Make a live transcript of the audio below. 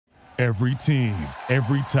Every team,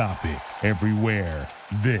 every topic, everywhere.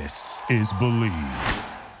 This is Believe.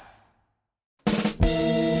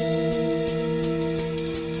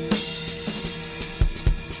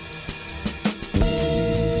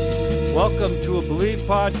 Welcome to a Believe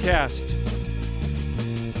podcast.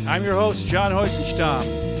 I'm your host, John Heusenstam,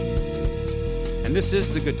 and this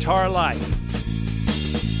is The Guitar Life.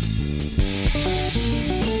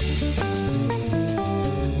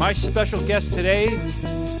 My special guest today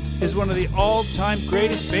is one of the all-time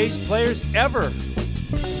greatest bass players ever.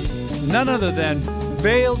 None other than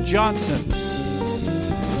Vale Johnson.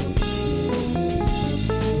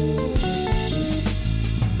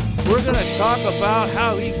 We're going to talk about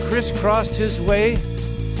how he crisscrossed his way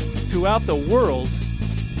throughout the world,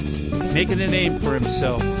 making a name for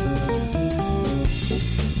himself.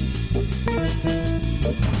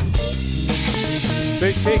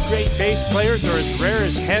 They say great bass players are as rare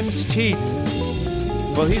as hen's teeth.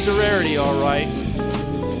 Well, he's a rarity, all right.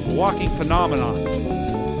 A walking phenomenon.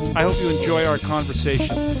 I hope you enjoy our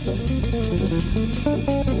conversation.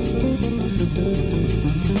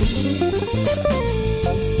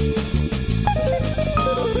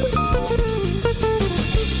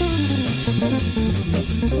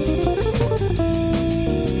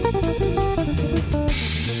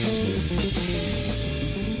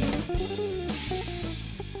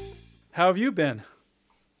 How have you been?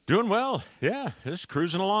 Doing well. Yeah, just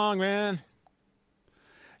cruising along, man.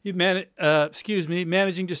 You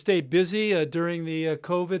managing to stay busy during the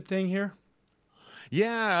COVID thing here?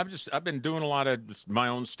 Yeah, I've been doing a lot of just my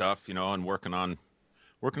own stuff, and working on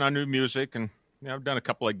new music, and I've done a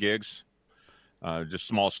couple of gigs, just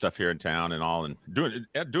small stuff here in town and all, and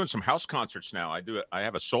doing some house concerts now. I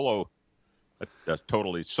have a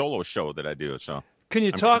totally solo show that I do. So can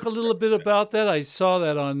you talk a little bit about that? I saw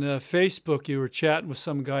that on Facebook. You were chatting with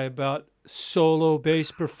some guy about solo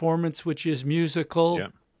bass performance, which is musical. Yeah.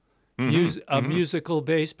 Musical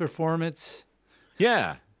bass performance.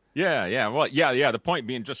 Yeah. Well, yeah. The point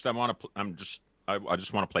being, just I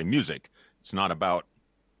just want to play music. It's not about.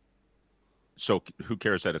 So who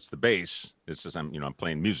cares that it's the bass? It's just I'm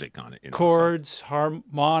playing music on it. Chords,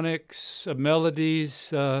 harmonics,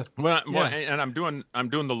 melodies. And I'm doing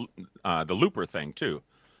the looper thing too.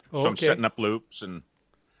 So I'm setting up loops and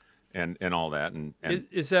all that. And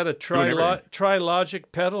is that a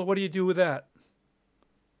Trilogic pedal? What do you do with that?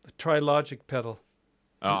 The Trilogic pedal.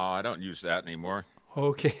 Oh, I don't use that anymore.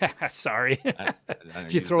 Okay, sorry.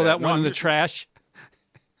 Did you throw that one in the trash?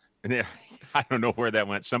 Yeah, I don't know where that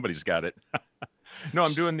went. Somebody's got it. No,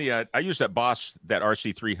 I'm doing I use that Boss, that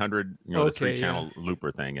RC300, the 3-channel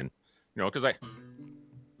looper thing, and because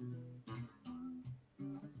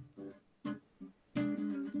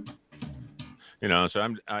so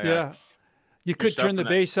I'm. You could turn the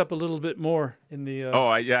bass up a little bit more in the.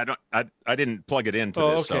 I didn't plug it into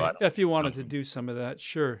this. Okay. So if you wanted to do some of that,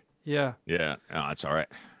 sure. Yeah. Yeah. No, that's all right.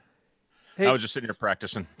 Hey, I was just sitting here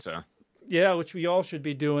practicing. So. Yeah, which we all should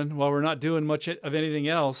be doing while we're not doing much of anything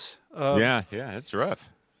else. Yeah, it's rough.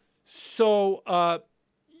 So,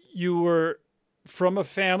 you were from a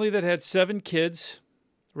family that had 7 kids,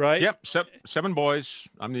 right? Yep, 7 boys.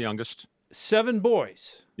 I'm the youngest. 7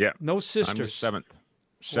 boys. Yeah. No sisters. I'm the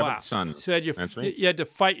seventh son. So you had to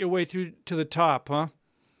fight your way through to the top, huh?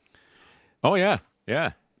 Oh yeah.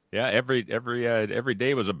 Every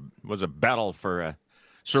day was a battle for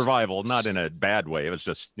survival, not in a bad way. It was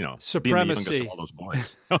just supremacy. Being the youngest of all those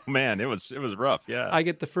boys. Oh man, it was rough. Yeah. I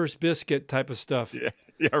get the first biscuit type of stuff. Yeah.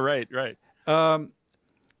 Right.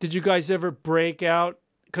 Did you guys ever break out?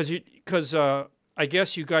 Because I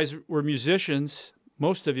guess you guys were musicians,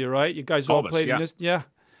 most of you, right? You guys all played in this. Yeah.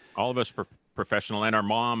 All of us professional, and our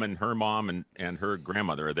mom and her mom and her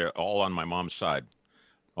grandmother. They're all on my mom's side.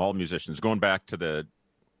 All musicians, going back to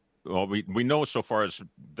we know so far as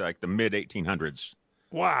like the mid 1800s.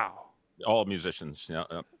 Wow. All musicians.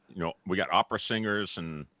 We got opera singers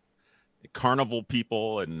and carnival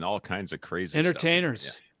people and all kinds of crazy entertainers.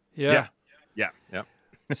 Stuff. Yeah.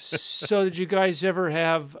 So did you guys ever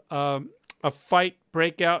have a fight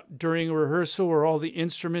break out during a rehearsal where all the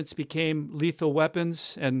instruments became lethal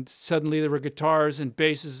weapons and suddenly there were guitars and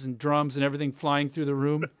basses and drums and everything flying through the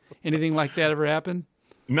room? Anything like that ever happen?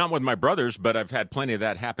 Not with my brothers, but I've had plenty of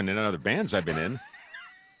that happen in other bands I've been in.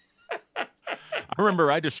 I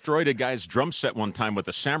remember I destroyed a guy's drum set one time with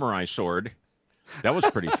a samurai sword. That was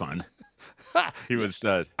pretty fun. He was.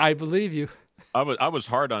 I believe you. I was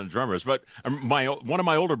hard on drummers, but one of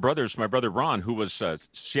my older brothers, my brother Ron, who was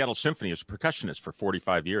Seattle Symphony, was a percussionist for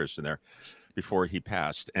 45 years in there before he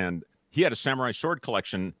passed, and he had a samurai sword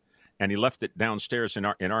collection, and he left it downstairs in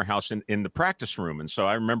our house in the practice room. And so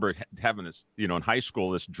I remember having this, in high school,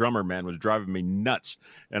 this drummer man was driving me nuts.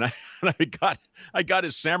 And I got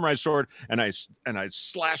his samurai sword and I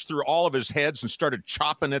slashed through all of his heads and started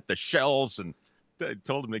chopping at the shells and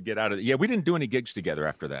told him to get out of it. Yeah, we didn't do any gigs together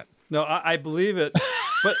after that. No, I believe it.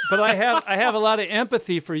 But I have a lot of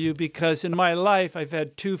empathy for you because in my life I've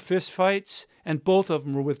had 2 fist fights and both of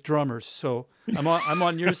them were with drummers. So I'm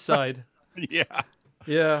on your side. Yeah.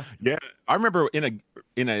 Yeah. Yeah. I remember in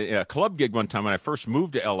a club gig one time when I first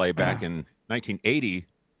moved to LA back in 1980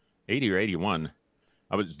 or 81.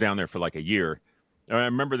 I was down there for like a year. And I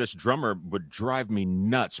remember this drummer would drive me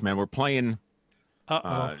nuts, man. We're playing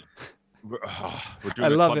we're doing I a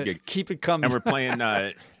love club it. gig. Keep it coming. And we're playing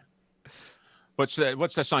what's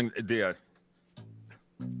that song?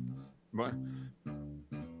 What?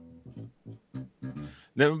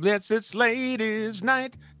 It's ladies'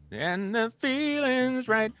 night and the feeling's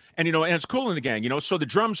right. And and it's Kool and the Gang, so the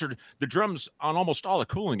drums on almost all the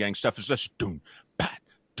Kool and the Gang stuff is just doom, bat,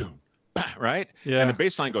 right? Yeah. And the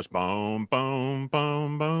bass line goes boom, boom,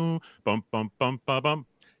 boom, boom, boom, boom, boom, boom, boom.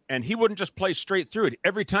 And he wouldn't just play straight through it.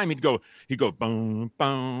 Every time he'd go boom,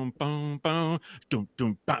 boom, boom, boom, doom,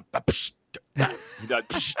 doom, ba, ba, psh, da, da,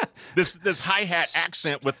 psh. This hi-hat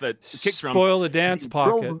accent with the kick drum. Spoil the dance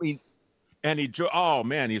pocket. Oh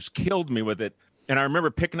man, he's killed me with it. And I remember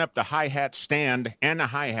picking up the hi-hat stand and the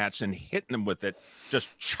hi-hats and hitting him with it, just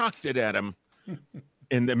chucked it at him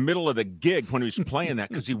in the middle of the gig when he was playing that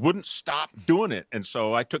because he wouldn't stop doing it. And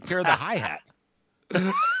so I took care of the hi-hat.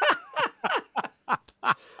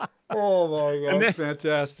 Oh my God,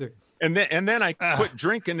 fantastic. And then I quit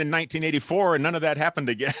drinking in 1984 and none of that happened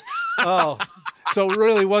again. Oh, so it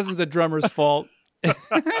really wasn't the drummer's fault.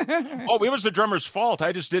 Oh, it was the drummer's fault.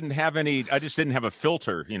 I just didn't have a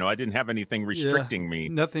filter. I didn't have anything restricting me.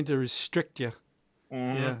 Nothing to restrict you.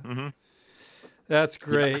 Mm-hmm, Yeah. mm-hmm. That's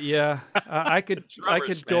great. Yeah. I could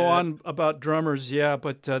go on about drummers. Yeah.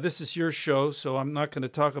 But this is your show, so I'm not going to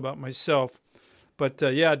talk about myself. But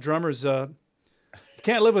yeah, drummers, you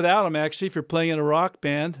can't live without them, actually, if you're playing in a rock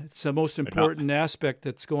band. It's the most important aspect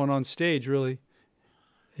that's going on stage, really.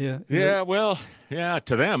 Yeah. Yeah, well, yeah,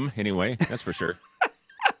 to them, anyway, that's for sure.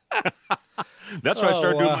 That's why I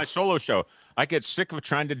started doing my solo show. I get sick of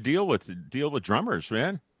trying to deal with drummers,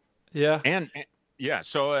 man. Yeah. And yeah,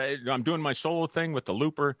 so I'm doing my solo thing with the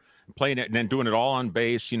looper, playing it, and then doing it all on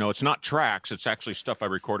bass. It's not tracks. It's actually stuff I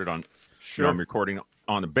recorded on. Sure. I'm recording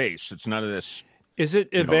on the bass. It's none of this. Is it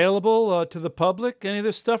available to the public, any of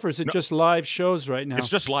this stuff, or is it just live shows right now? It's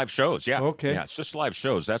just live shows, yeah. Okay. Yeah, it's just live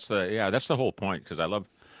shows. That's the whole point, because I love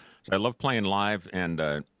playing live,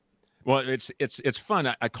 and well, it's fun.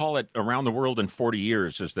 I call it Around the World in 40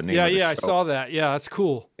 Years is the name of the show. Yeah, I saw that. Yeah, that's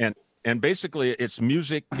cool. And basically it's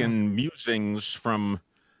music and musings from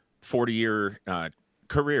 40-year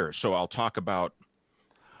career. So I'll talk about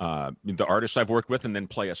the artists I've worked with and then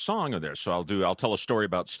play a song of theirs. So I'll tell a story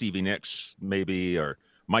about Stevie Nicks maybe, or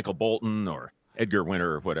Michael Bolton or Edgar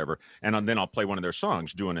Winter or whatever. And then I'll play one of their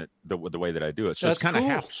songs doing it the way that I do it. So that's it's kind of cool.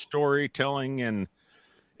 half storytelling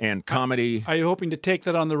and comedy. Are you hoping to take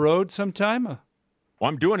that on the road sometime? Well,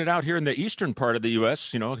 I'm doing it out here in the eastern part of the U.S.,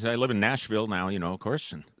 because I live in Nashville now, of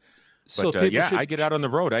course. But yeah, I get out on the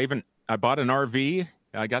road. I bought an RV.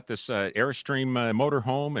 I got this Airstream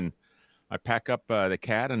motorhome, and I pack up the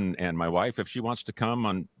cat and my wife if she wants to come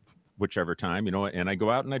on whichever time, and I go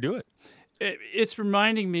out and I do it. It's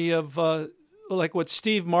reminding me of like what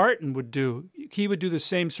Steve Martin would do. He would do the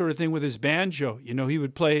same sort of thing with his banjo. He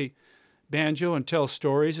would play banjo and tell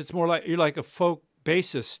stories. It's more like you're like a folk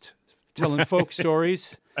bassist telling folk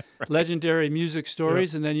stories, legendary music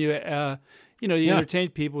stories, and then you entertain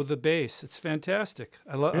people with the bass. It's fantastic.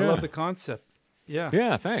 I love the concept. Yeah.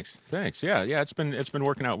 Yeah. Thanks. Yeah. It's been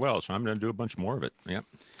working out well. So I'm going to do a bunch more of it. Yeah.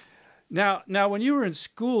 Now, when you were in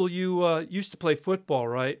school, you used to play football,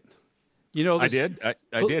 right? I did.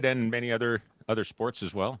 I did, and many other sports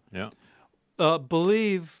as well. Yeah.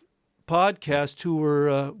 Believe podcast who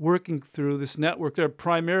were working through this network. They're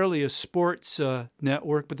primarily a sports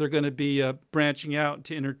network, but they're going to be branching out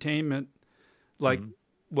into entertainment, like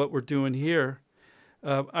what we're doing here.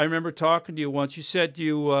 I remember talking to you once. You said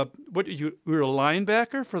you were a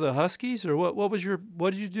linebacker for the Huskies, or what did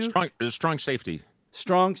you do? Strong safety.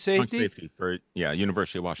 Strong safety? Strong safety for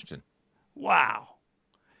University of Washington. Wow.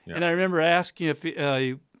 Yeah. And I remember asking if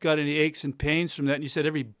you got any aches and pains from that, and you said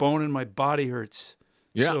every bone in my body hurts.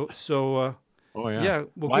 Yeah. So. Oh yeah. Yeah.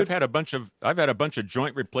 Well, I've had a bunch of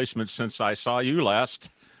joint replacements since I saw you last.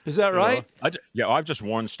 Is that right? I've just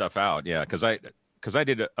worn stuff out. Yeah, because I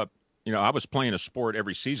did I was playing a sport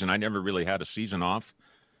every season. I never really had a season off,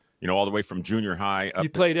 all the way from junior high up You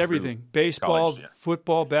played through everything: baseball, college. Yeah.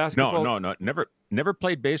 football, basketball. No, never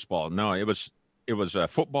played baseball. No, it was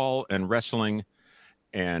football and wrestling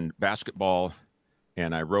and basketball,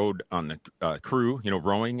 and I rowed on the crew,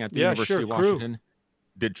 rowing at the University of Washington. Crew.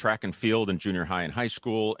 Did track and field in junior high and high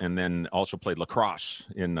school, and then also played lacrosse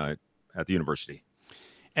at the university.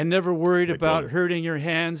 And never worried about hurting your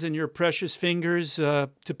hands and your precious fingers to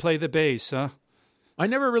play the bass, huh? I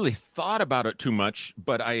never really thought about it too much,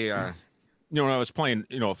 but I, when I was playing,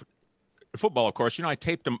 football, of course, I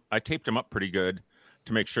taped them up pretty good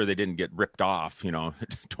to make sure they didn't get ripped off,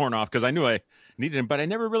 torn off, because I knew I needed them, but I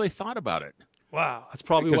never really thought about it. Wow, that's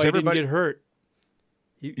probably why you didn't get hurt.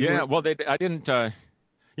 I didn't.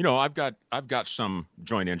 I've got some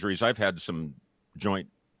joint injuries. I've had some joint,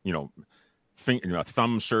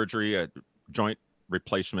 thumb surgery, joint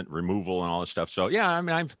replacement, removal, and all this stuff. So yeah, I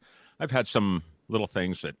mean, I've had some little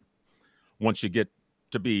things that once you get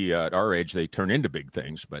to be at our age, they turn into big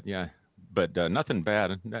things. But yeah, nothing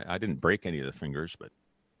bad. I didn't break any of the fingers, but.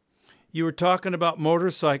 You were talking about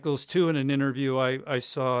motorcycles too in an interview I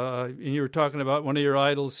saw, and you were talking about one of your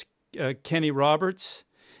idols, Kenny Roberts.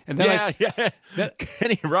 And then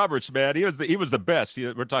Kenny Roberts, man, he was the best.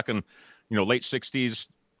 We're talking, late '60s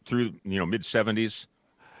through mid '70s,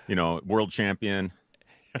 world champion.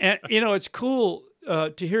 And it's cool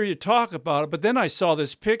to hear you talk about it. But then I saw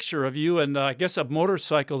this picture of you and I guess a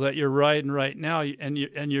motorcycle that you're riding right now, and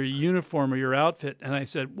your uniform or your outfit, and I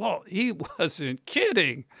said, "Whoa, he wasn't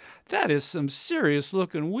kidding. That is some serious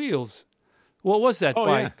looking wheels." What was that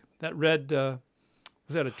bike? Yeah. That red? Was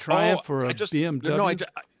that a Triumph or a BMW?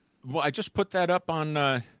 No, I just put that up on.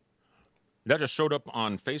 That just showed up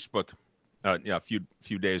on Facebook. A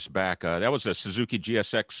few days back. That was a Suzuki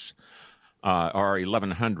GSX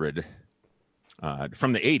R1100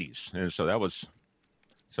 from the '80s, and so that was.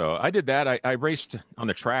 So I did that. I raced on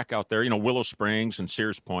the track out there. Willow Springs and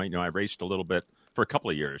Sears Point. I raced a little bit for a couple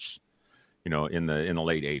of years. In the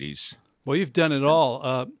late '80s. Well, you've done it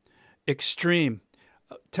all. Extreme.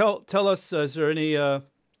 Tell us, is there any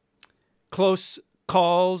close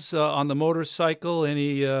calls on the motorcycle?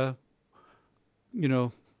 Any, I'm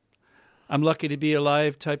lucky to be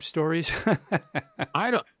alive type stories? I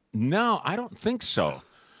don't think so.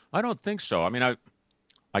 I mean,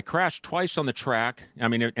 I crashed twice on the track. I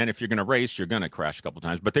mean, and if you're going to race, you're going to crash a couple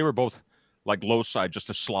times. But they were both like low side, just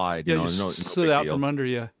a slide. Yeah, no slid out from under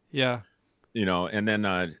you. Yeah. And then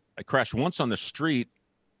I crashed once on the street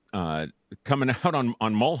coming out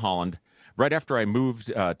on Mulholland right after I moved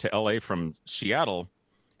to L.A. from Seattle.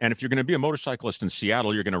 And if you're going to be a motorcyclist in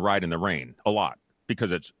Seattle, you're going to ride in the rain a lot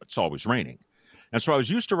because it's always raining. And so I was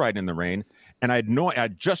used to riding in the rain, and I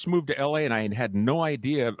just moved to L.A. and I had no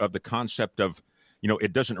idea of the concept of,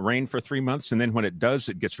 it doesn't rain for 3 months, and then when it does,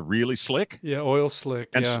 it gets really slick. Yeah, oil slick.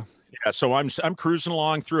 And yeah. So I'm cruising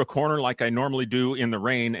along through a corner like I normally do in the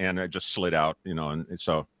rain, and I just slid out, and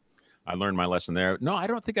so I learned my lesson there. No, I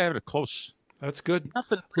don't think I have a close. That's good.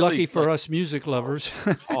 Nothing really, lucky for us music lovers.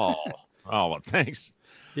 well, thanks.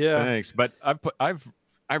 Yeah, thanks. But I've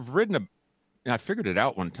ridden I figured it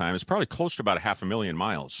out one time. It's probably close to about 500,000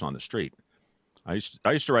 miles on the street. I used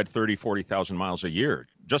to ride 40,000 miles a year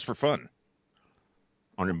just for fun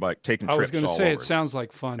on your bike, taking trips all over. I was going to say, it sounds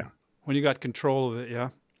like fun when you got control of it, yeah?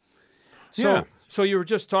 So you were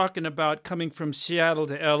just talking about coming from Seattle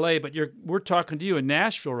to L.A., but we're talking to you in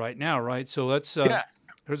Nashville right now, right? So let's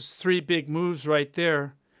there's 3 big moves right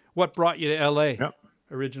there. What brought you to L.A.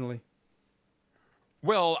 originally?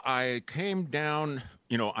 Well, I came down,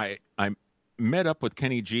 I met up with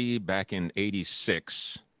Kenny G back in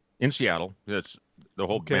 '86 in Seattle. That's the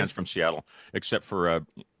whole band's from Seattle, except for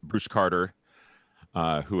Bruce Carter,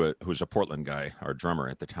 who's a Portland guy, our drummer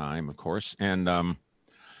at the time, of course. And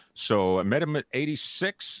so I met him at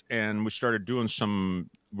 '86, and we started doing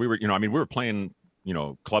we were playing,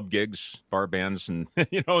 club gigs, bar bands, and,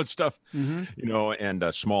 and stuff, and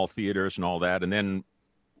small theaters and all that. And then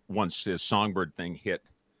once his Songbird thing hit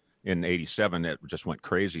in '87, it just went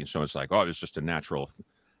crazy. So it's like, it was just a natural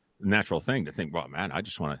thing to think, well, man,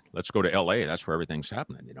 let's go to LA. That's where everything's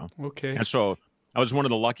happening, Okay. And so I was one of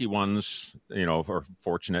the lucky ones, or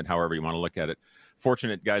fortunate, however you want to look at it,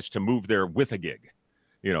 fortunate guys to move there with a gig,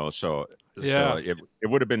 so it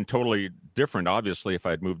would have been totally different, obviously, if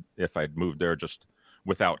I'd moved there just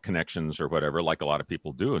without connections or whatever, like a lot of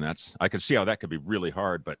people do. And I could see how that could be really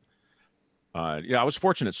hard, but I was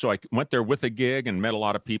fortunate. So I went there with a gig and met a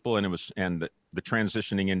lot of people, and the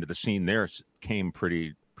transitioning into the scene there came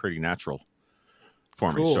pretty natural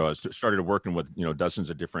for me. So I started working with,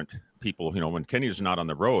 dozens of different people. When Kenny's not on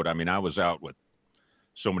the road, I mean, I was out with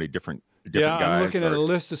so many different guys. I'm looking at a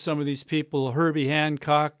list of some of these people: Herbie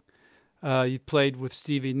Hancock, You played with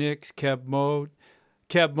Stevie Nicks, Kev Moe.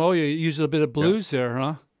 Kev Moe, you used a bit of blues there,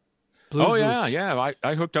 huh? Blues Oh yeah, roots. yeah.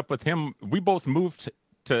 I hooked up with him. We both moved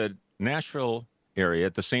to Nashville area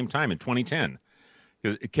at the same time in 2010.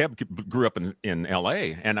 Because Kev grew up in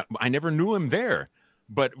L.A. and I never knew him there,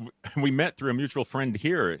 but we met through a mutual friend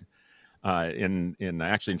here,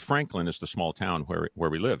 actually in Franklin is the small town where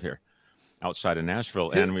we live here, outside of Nashville,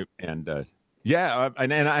 and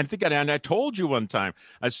I think I told you one time.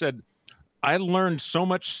 I said I learned so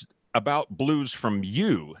much about blues from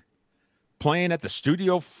you playing at the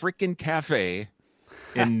Studio Frickin' Cafe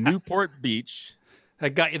in Newport Beach.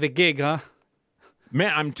 That got you the gig, huh?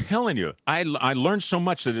 Man, I'm telling you, I learned so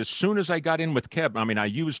much that as soon as I got in with Kev, I mean, I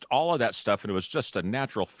used all of that stuff, and it was just a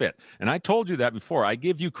natural fit. And I told you that before. I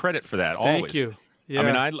give you credit for that always. Thank you. Yeah.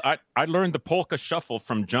 I mean, I learned the polka shuffle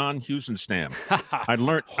from John Huisenstam. I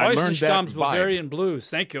learned that Huisenstam's vibe. Bavarian blues.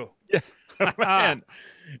 Thank you. Man.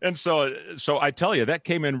 And so I tell you, that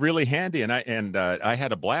came in really handy, and I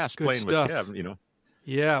had a blast Good playing stuff. with Kev. You know.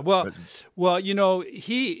 Yeah, well, you know,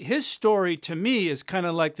 his story to me is kind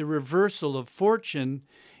of like the reversal of fortune,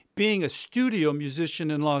 being a studio musician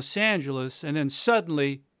in Los Angeles, and then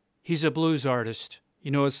suddenly he's a blues artist. You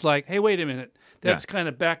know, it's like, hey, wait a minute, that's kind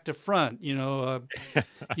of back to front. You know,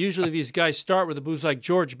 usually these guys start with the blues, like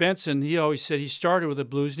George Benson. He always said he started with the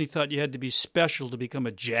blues, and he thought you had to be special to become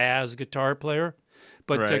a jazz guitar player.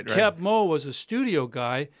 But Kev Moe was a studio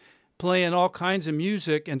guy, playing all kinds of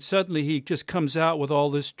music, and suddenly he just comes out with all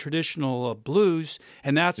this traditional blues,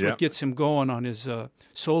 and that's what gets him going on his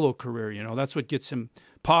solo career. You know, that's what gets him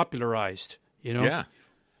popularized. You know, yeah.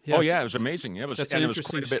 It was amazing. That's an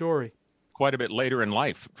interesting story. Quite a bit later in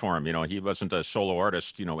life for him. You know, he wasn't a solo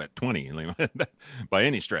artist, you know, at 20 by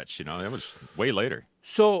any stretch. You know, it was way later.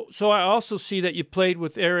 So I also see that you played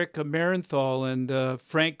with Eric Marienthal and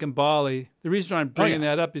Frank Gambale. The reason I'm bringing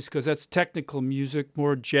that up is because that's technical music,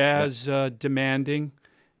 more jazz demanding.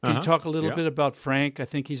 Can you talk a little bit about Frank? I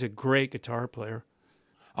think he's a great guitar player.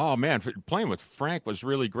 Oh man, playing with Frank was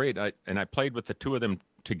really great. I played with the two of them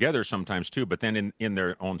together sometimes too, but then in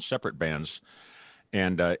their own separate bands.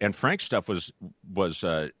 And Frank's stuff was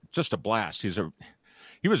just a blast.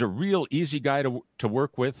 He was a real easy guy to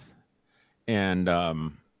work with, and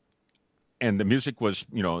the music was,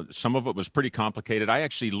 you know, some of it was pretty complicated. I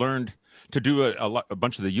actually learned to do a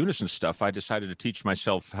bunch of the unison stuff. I decided to teach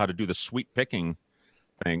myself how to do the sweep picking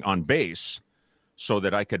thing on bass, so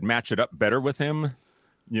that I could match it up better with him.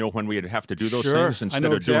 You know, when we'd have to do those things instead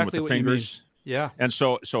of doing with the fingers. Yeah. And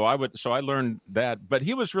so I learned that, but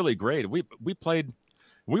he was really great. We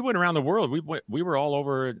went around the world. We were all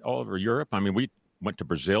over Europe. I mean, we went to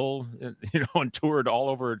Brazil, you know, and toured all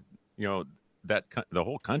over, you know, the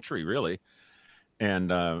whole country really. And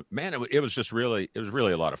man, it was really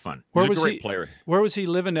a lot of fun. He's a great player. Where was he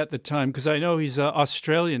living at the time? Because I know he's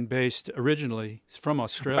Australian based originally. He's from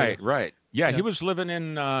Australia. Right. Yeah, he was living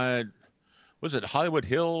in was it Hollywood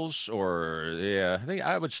Hills or I think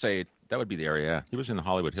I would say that would be the area. Yeah. He was in the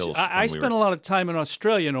Hollywood Hills. I spent a lot of time in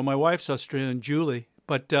Australia. You know, my wife's Australian, Julie.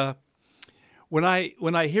 But when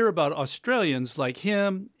I hear about Australians like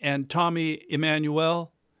him and Tommy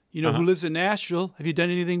Emmanuel, you know, who lives in Nashville, have you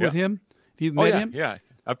done anything with him? Have you met him? Yeah.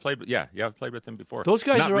 I've played with him before. Those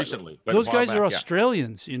guys Not are recently. But those guys back, are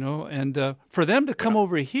Australians, you know, and for them to come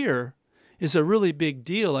over here is a really big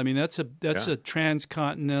deal. I mean, that's a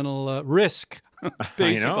transcontinental risk,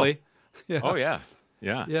 basically. Yeah. Oh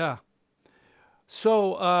yeah.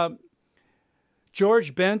 So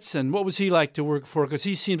George Benson, what was he like to work for? Because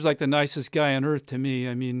he seems like the nicest guy on earth to me.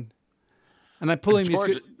 I mean, and I'm pulling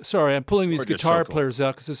these guitar players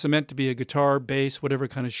out because it's meant to be a guitar, bass, whatever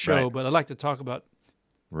kind of show. But I'd like to talk about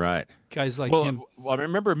guys like him. Well, I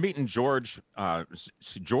remember meeting George.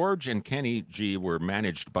 George and Kenny G were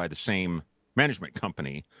managed by the same management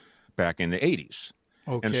company back in the 80s.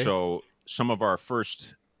 Okay. And so some of our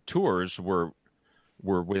first tours were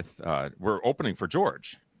opening for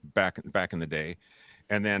George back in the day.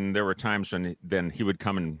 And then there were times when then he would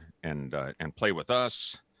come and play with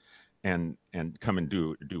us and come and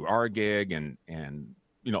do our gig and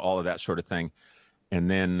you know, all of that sort of thing. And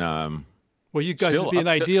then well, you guys would be an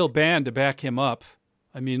ideal band to back him up.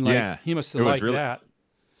 I mean, like he must have liked that.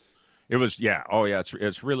 It was, oh yeah,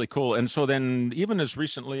 it's really cool. And so then even as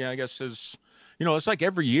recently, I guess, as, you know, it's like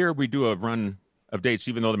every year we do a run of dates,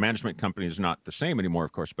 even though the management company is not the same anymore,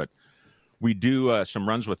 of course, but we do some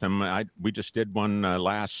runs with them. We just did one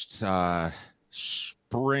last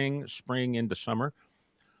spring into summer.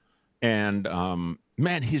 And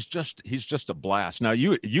man, he's just a blast. Now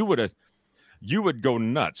you would go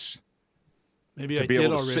nuts. Maybe I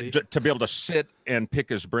did already. To be able to sit and pick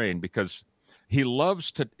his brain, because he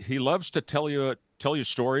loves to tell you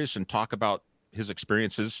stories and talk about his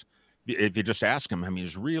experiences. If you just ask him, I mean,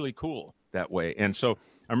 he's really cool that way. And so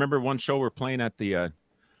I remember one show we're playing at the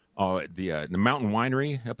Mountain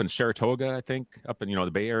Winery up in Saratoga, I think, up in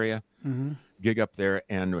the Bay Area. Mm-hmm. Gig up there,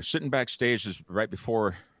 and we're sitting backstage is right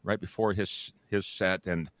before his set,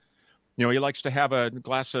 and he likes to have a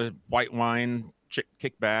glass of white wine,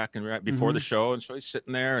 kick back, and right before the show, and so he's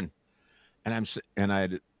sitting there, and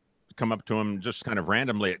I'd come up to him just kind of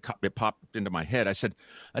randomly. It popped into my head. I said,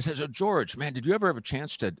 so George, man, did you ever have a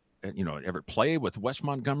chance to ever play with Wes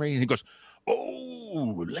Montgomery? And he goes,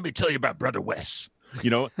 oh, let me tell you about Brother Wes.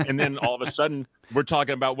 And then all of a sudden we're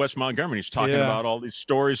talking about Wes Montgomery. He's talking about all these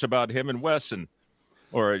stories about him and Wes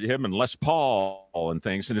or him and Les Paul and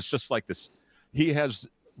things. And it's just like this. He has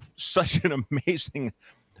such an amazing,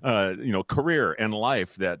 career and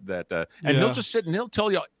life that he'll just sit and he'll tell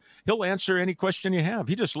you, he'll answer any question you have.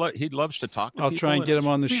 He loves to talk to people. I'll try and get him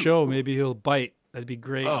on the show. Maybe he'll bite. That'd be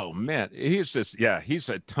great. Oh man. He's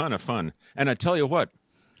a ton of fun. And I tell you what,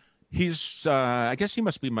 he's, I guess he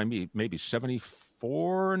must be maybe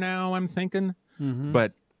 74 now, I'm thinking,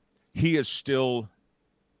 but he is still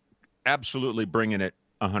absolutely bringing it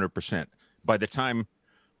 100%. By the time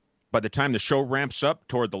the show ramps up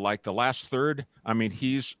toward the last third, I mean,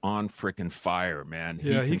 he's on freaking fire, man.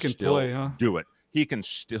 He can still play, huh? do it. He can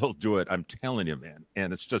still do it. I'm telling you, man.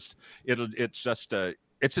 And it's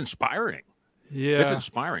inspiring. Yeah. It's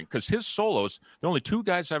inspiring because his solos, the only two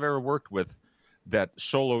guys I've ever worked with that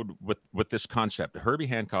soloed with this concept, Herbie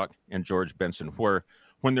Hancock and George Benson, where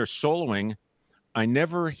when they're soloing, I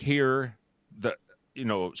never hear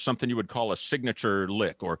something you would call a signature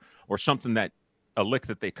lick or something a lick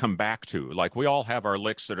that they come back to. Like we all have our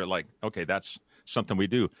licks that are like, okay, that's something we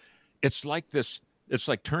do. It's like this, it's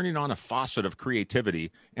like turning on a faucet of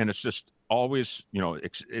creativity, and it's just always,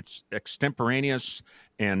 it's extemporaneous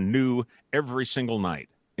and new every single night.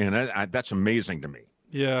 And that's amazing to me.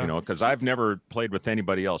 Yeah. Because I've never played with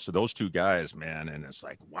anybody else. So those two guys, man, and it's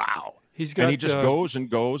like, wow. He just goes and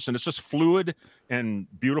goes, and it's just fluid and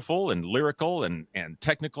beautiful and lyrical and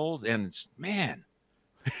technical. And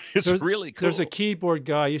it's really cool. There's a keyboard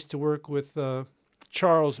guy I used to work with,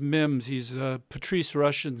 Charles Mims. He's Patrice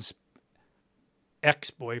Rushen's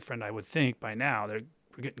ex-boyfriend, I would think, by now. We're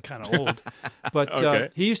getting kind of old. But Okay.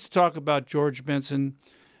 He used to talk about George Benson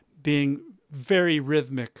being very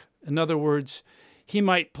rhythmic. In other words, he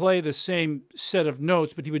might play the same set of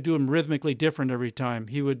notes, but he would do them rhythmically different every time.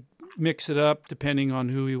 He would mix it up depending on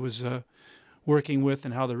who he was working with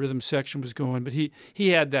and how the rhythm section was going. But he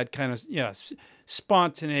had that kind of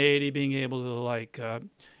spontaneity, being able to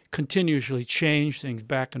continuously change things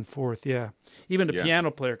back and forth. Yeah. Even a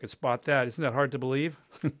piano player could spot that. Isn't that hard to believe?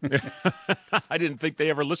 I didn't think they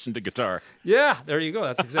ever listened to guitar. Yeah, there you go.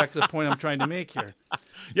 That's exactly the point I'm trying to make here.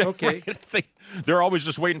 Yeah, okay. Right. They're always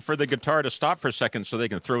just waiting for the guitar to stop for a second so they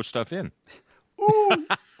can throw stuff in. Ooh.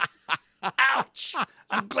 Ouch.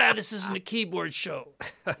 I'm glad this isn't a keyboard show.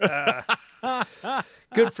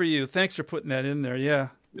 Good for you. Thanks for putting that in there. Yeah.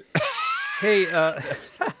 Hey,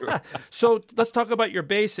 so let's talk about your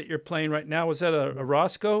bass that you're playing right now. Is that a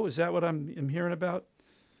Roscoe? Is that what I'm hearing about?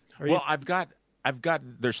 I've got.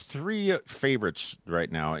 There's three favorites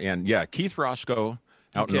right now, and Keith Roscoe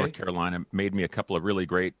out in North Carolina made me a couple of really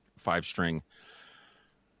great 5-string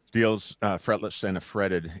deals, fretless and a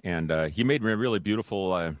fretted, and he made me a really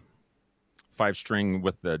beautiful 5-string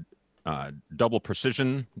with the double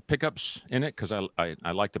precision pickups in it because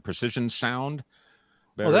I like the precision sound.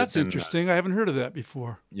 Oh, that's interesting. I haven't heard of that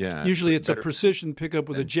before. Yeah. Usually it's a precision pickup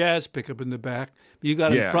with a jazz pickup in the back. You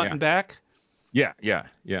got it in front and back? Yeah.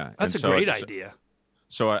 That's a great idea.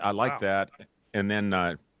 So I like that. And then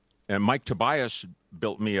and Mike Tobias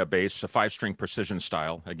built me a bass, a 5-string precision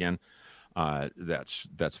style. Again, that's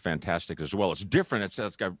fantastic as well. It's different.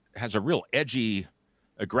 Has a real edgy,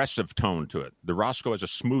 aggressive tone to it. The Roscoe has a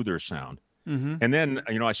smoother sound. Mm-hmm. And then,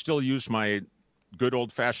 I still use my good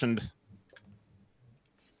old-fashioned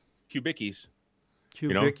Kubickies.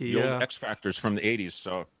 The old X Factors from the 80s.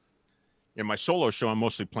 So in my solo show,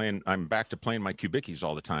 I'm back to playing my Kubickies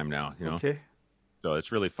all the time now, Okay. So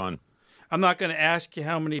it's really fun. I'm not going to ask you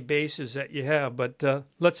how many basses that you have, but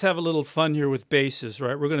let's have a little fun here with basses,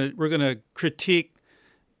 right? We're gonna critique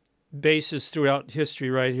basses throughout history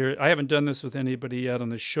right here. I haven't done this with anybody yet on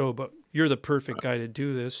the show, but you're the perfect guy to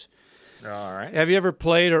do this. All right. Have you ever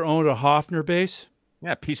played or owned a Hofner bass?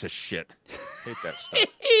 Yeah, piece of shit. Hate that stuff.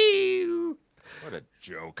 What a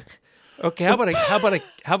joke. Okay, how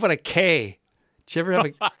about a K? Did you ever have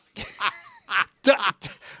a?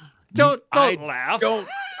 Don't laugh.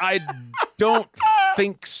 I don't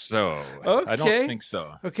think so. Okay. I don't think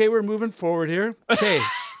so. Okay, we're moving forward here. Okay,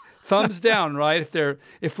 thumbs down, right?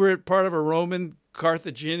 If we're part of a Roman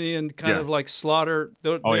Carthaginian kind of like slaughter,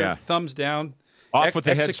 thumbs down. Off with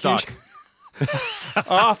the headstock.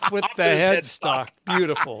 Off with the headstock.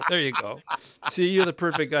 Beautiful. There you go. See, you're the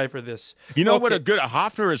perfect guy for this. You know what? A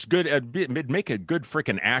Hofner is good. It'd make a good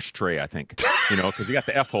freaking ashtray, I think. Because you got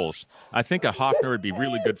the F holes. I think a Hofner would be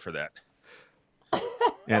really good for that.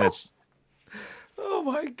 And it's. Oh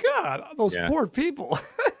my God! Those poor people.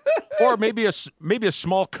 Or maybe a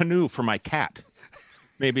small canoe for my cat.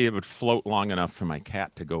 Maybe it would float long enough for my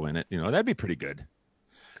cat to go in it. That'd be pretty good.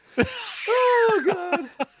 Oh God!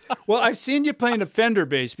 Well, I've seen you playing a Fender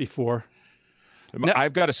bass before. Now,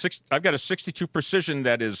 I've got a 62 Precision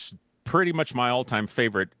that is pretty much my all-time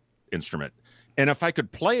favorite instrument. And if I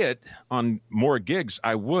could play it on more gigs,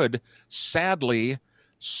 I would. Sadly,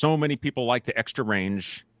 so many people like the extra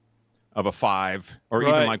range of a 5, or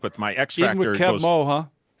even like with my X Factor. Even with Kev Mo, huh?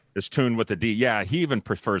 Is tuned with the D. Yeah, he even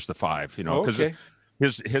prefers the 5. Because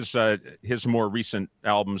his more recent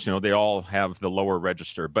albums, they all have the lower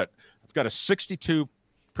register. But I've got a 62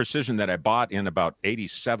 Precision that I bought in about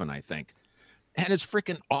 87, I think. And it's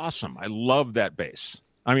freaking awesome. I love that bass.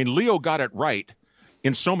 I mean, Leo got it right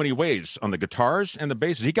in so many ways on the guitars and the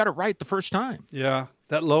basses. He got it right the first time. Yeah,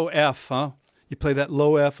 that low F, huh? You play that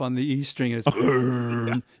low F on the E string, and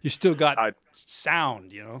it's you still got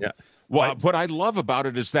sound, Yeah. Well, what I love about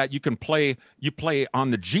it is that you play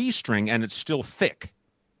on the G string, and it's still thick.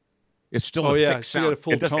 It's still a thick sound. You get a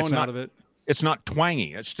full tone out of it. It's not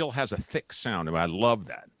twangy. It still has a thick sound. I love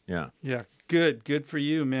that. Yeah. Yeah. Good for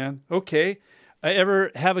you, man. Okay. I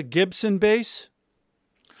ever have a Gibson bass?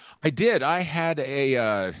 I did. I had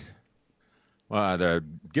the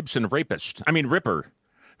Gibson Rapist. I mean, Ripper.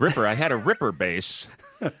 I had a Ripper bass.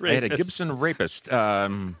 I had a Gibson Rapist.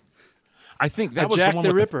 I think that was Jack the one the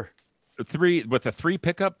with Ripper. With a 3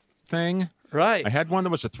 pickup thing. Right. I had one that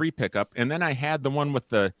was a 3 pickup, and then I had the one with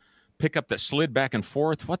the pickup that slid back and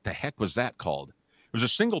forth. What the heck was that called? It was a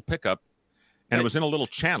single pickup, and it was in a little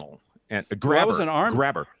channel. And a grabber. That was an arm?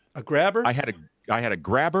 Grabber. A grabber? I had a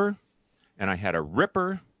grabber, and I had a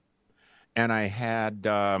Ripper, and I had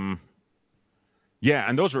and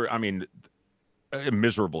those were,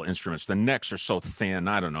 miserable instruments. The necks are so thin.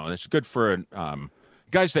 I don't know. It's good for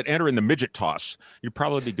guys that enter in the midget toss. You'd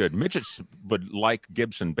probably be good. Midgets would like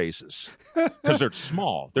Gibson basses because they're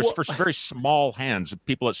small. They're for very small hands.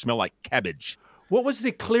 People that smell like cabbage. What was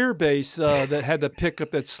the clear bass that had the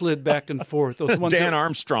pickup that slid back and forth? Those ones Dan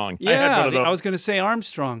Armstrong. Yeah, I was going to say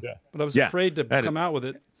Armstrong, but I was afraid to come out with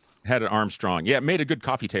it. Had an Armstrong. Yeah, it made a good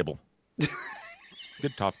coffee table.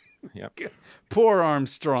 Good top. Yeah. Poor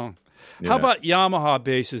Armstrong. Yeah. How about Yamaha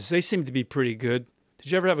basses? They seem to be pretty good.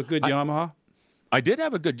 Did you ever have a good Yamaha? I did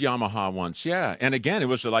have a good Yamaha once, yeah. And again, it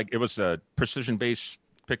was a precision bass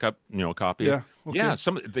pickup, copy. Yeah. Okay. Yeah.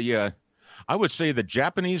 Some of the I would say the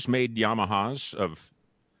Japanese made Yamahas of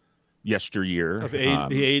yesteryear. Of the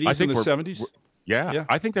 80s and the 70s? Yeah.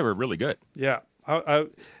 I think they were really good. Yeah. How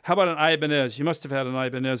about an Ibanez? You must have had an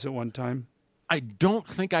Ibanez at one time. I don't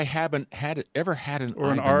think I haven't ever had an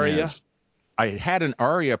or Ibanez. An Aria. I had an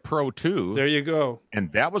Aria Pro 2. There you go.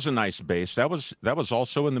 And that was a nice bass. That was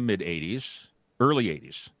also in the mid 80s, early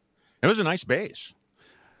 80s. It was a nice bass.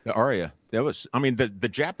 The Aria. That was, the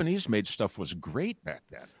Japanese made stuff was great back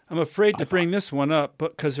then. I'm afraid to bring this one up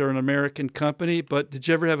because they're an American company, but did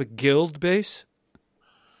you ever have a Guild bass?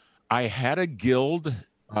 I had a Guild.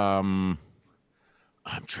 I'm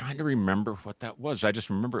trying to remember what that was. I just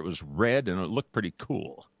remember it was red and it looked pretty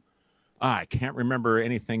cool. I can't remember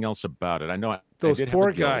anything else about it. I know those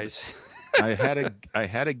poor guys. I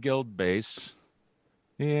had a Guild bass.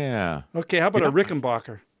 Yeah. Okay, how about a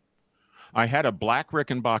Rickenbacker? I had a black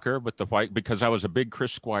Rickenbacker with the white because I was a big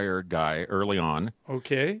Chris Squire guy early on.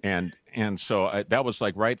 Okay. And so that was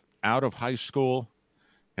like right out of high school,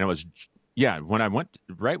 and it was when I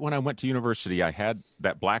went to university, I had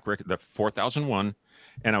that black the 4001,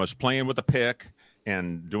 and I was playing with a pick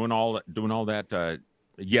and doing all that.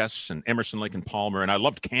 Yes, and Emerson, Lake and Palmer, and I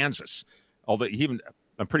loved Kansas. Although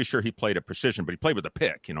I'm pretty sure he played a precision, but he played with a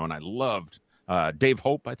pick, and I loved Dave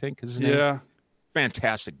Hope, I think is his name. Yeah.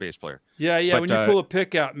 Fantastic bass player. Yeah. But, when you pull a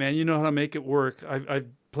pick out, man, you know how to make it work. I've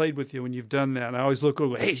played with you when you've done that. And I always look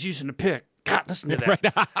over, hey, he's using a pick. God, listen to that.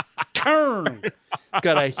 Right. Turn.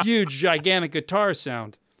 Got a huge, gigantic guitar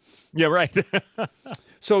sound. Yeah, right.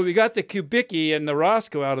 So we got the Kubicki and the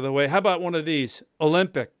Roscoe out of the way. How about one of these?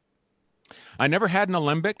 Olympic. I never had an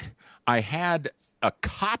Alembic. I had a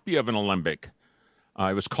copy of an Alembic.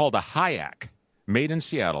 It was called a Hyak, made in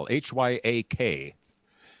Seattle, Hyak.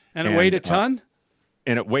 And it weighed a ton?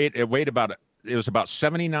 And it weighed about about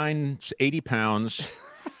 79, 80 pounds,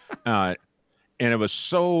 and it was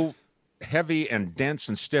so heavy and dense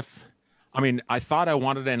and stiff. I mean, I thought I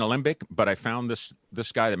wanted an Alembic, but I found this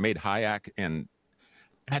guy that made Hayek, and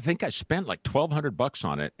I think I spent like $1,200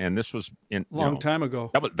 on it. And this was in long time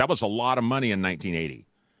ago. That was a lot of money in 1980.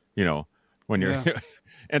 You know, when you're,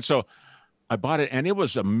 and so I bought it, and it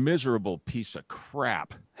was a miserable piece of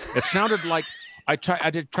crap. It sounded like I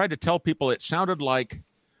tried to tell people it sounded like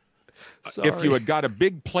if you had got a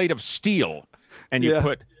big plate of steel and you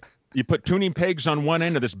put tuning pegs on one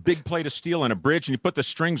end of this big plate of steel and a bridge, and you put the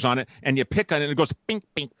strings on it, and you pick on it, and it goes bing,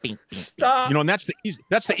 bing, bing, bing. Stop. You know, and that's the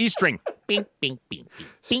E string. Bing, bing, bing,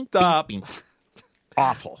 bing. Stop. Bing, bing.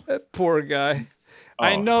 Awful. That poor guy.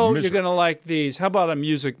 I know you're going to like these. How about a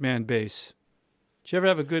Music Man bass? Did you ever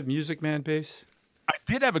have a good Music Man bass? I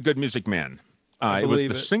did have a good Music Man. It was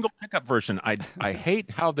the single pickup version. I hate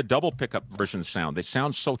how the double pickup versions sound. They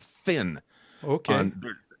sound so thin. Okay.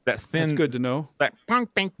 That thin. That's good to know. That bang,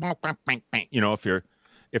 bang, bang, bang, bang, bang. You know, if you're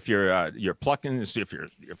plucking, if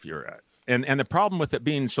you're and the problem with it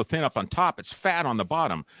being so thin up on top, it's fat on the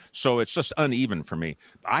bottom, so it's just uneven for me.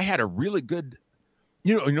 I had a really good.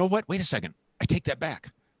 You know what? Wait a second. I take that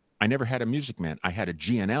back. I never had a Music Man. I had a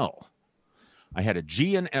G&L. I had a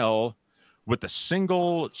G&L with a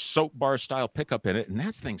single soap bar style pickup in it, and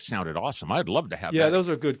that thing sounded awesome. I'd love to have that. Yeah, those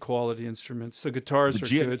are good quality instruments. The guitars are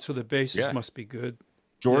good, so the basses must be good.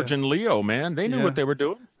 George and Leo, man, they knew what they were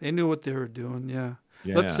doing. They knew what they were doing. Yeah.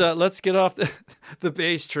 Let's get off the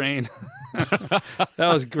bass train. That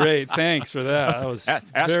was great. Thanks for that. That was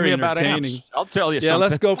Ask very me about entertaining. amps. I'll tell you. Yeah, something.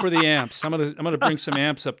 let's go for the amps. I'm gonna bring some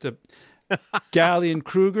amps up to Galley &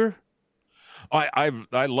 Kruger. I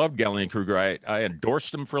love Galley & Kruger. I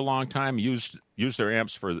endorsed them for a long time. Used their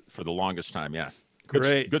amps for the longest time. Yeah,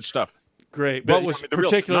 good stuff. Great. What was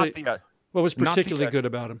particularly good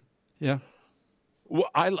about them? Yeah. Well,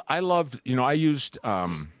 I loved. I used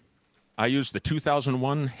the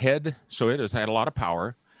 2001 head, so it had a lot of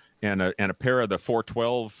power, and a pair of the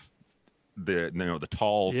 412. The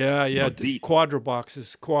tall deep quadra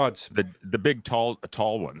boxes, quads, the big tall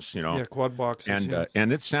ones, quad boxes,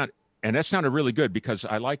 and that sounded really good because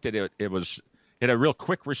I liked it. It had a real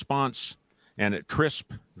quick response, and it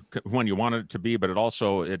crisp when you wanted it to be, but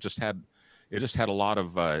it just had a lot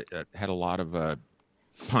of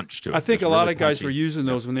punch to it. I think a lot of guys were using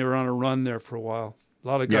those when they were on a run there for a while. A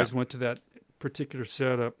lot of guys went to that particular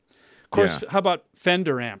setup. Of course, how about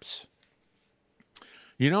Fender amps?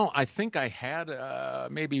 I think I had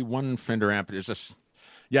maybe one Fender amp.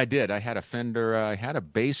 I did. I had a Fender. I had a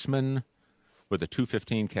Bassman with a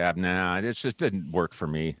 215 cab. Nah, it just didn't work for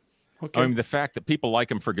me. Okay. I mean, the fact that people like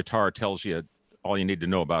them for guitar tells you all you need to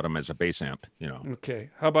know about them as a bass amp. Okay.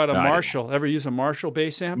 How about a Marshall? Ever use a Marshall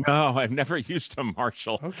bass amp? No, I've never used a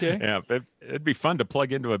Marshall. Okay. Yeah, it'd be fun to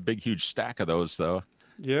plug into a big, huge stack of those, though.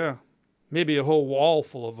 Yeah, maybe a whole wall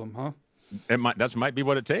full of them, huh? That might be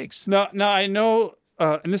what it takes. Now I know.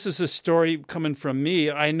 And this is a story coming from me.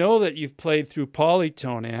 I know that you've played through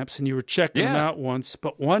Polytone amps, and you were checking them out once.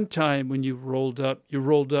 But one time when you rolled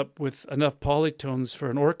up with enough Polytones for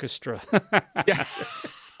an orchestra. Yeah,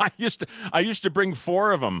 I used to bring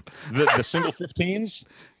 4 of them, the single 15s.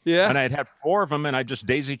 Yeah, and I'd have 4 of them, and I just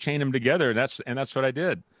daisy chain them together. And that's what I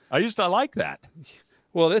did. I used to like that.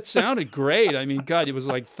 Well, it sounded great. I mean, God, it was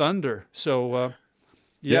like thunder. So,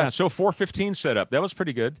 so 415 setup. That was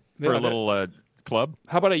pretty good for a little. Club.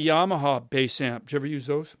 How about a Yamaha bass amp? Did you ever use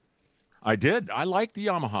those? I did. I liked the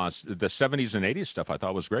Yamahas. The 70s and 80s stuff I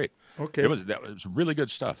thought was great. Okay. That was really good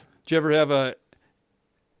stuff. Did you ever have a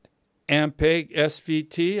Ampeg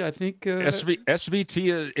SVT? I think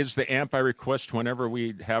SVT is the amp I request whenever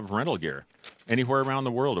we have rental gear. Anywhere around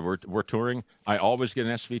the world we're touring, I always get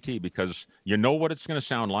an SVT because you know what it's going to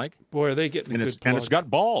sound like. Boy, are they getting and good plug. And it's got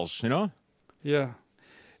balls, Yeah.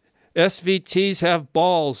 SVTs have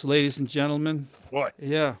balls, ladies and gentlemen. Boy.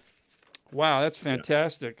 Yeah. Wow, that's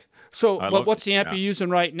fantastic. So what's the amp you're using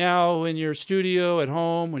right now in your studio, at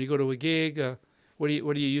home, when you go to a gig? What are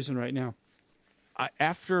you using right now?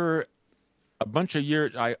 After a bunch of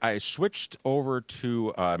years, I switched over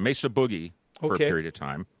to Mesa Boogie for a period of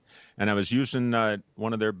time, and I was using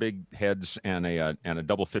one of their big heads and a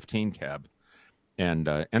double 15 cab, and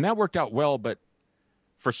that worked out well, but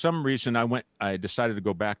for some reason, I decided to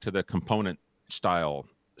go back to the component style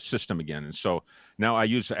system again, and so now I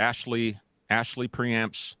use Ashley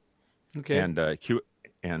preamps, and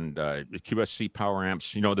QSC power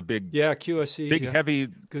amps. The big QSC, big heavy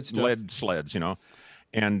good stuff. lead sleds.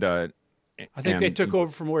 And I think they took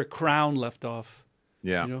over from where Crown left off.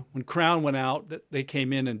 Yeah, when Crown went out, they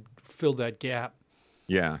came in and filled that gap.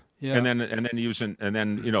 Yeah. And then using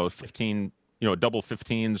 15 double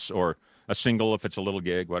 15s or a single if it's a little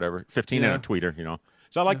gig, whatever. 15 and a tweeter,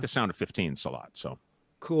 So I like the sound of 15s a lot. So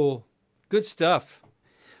cool, good stuff.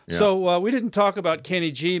 Yeah. So we didn't talk about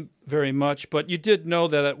Kenny G very much, but you did know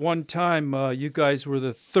that at one time you guys were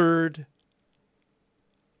the third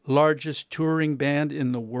largest touring band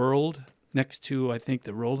in the world, next to, I think,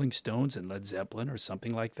 the Rolling Stones and Led Zeppelin or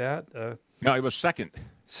something like that. No, it was second.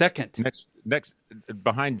 Second. Next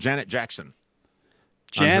behind Janet Jackson.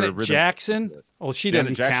 Janet Jackson? Oh, she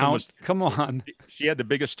doesn't count. Come on. She had the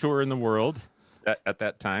biggest tour in the world at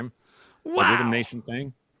that time. Wow. The Rhythm Nation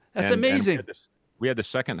thing. That's amazing. We had the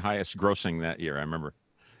second highest grossing that year, I remember.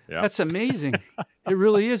 Yeah. That's amazing. It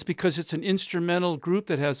really is, because it's an instrumental group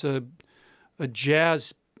that has a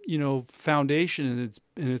jazz, foundation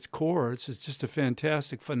in its core. It's just a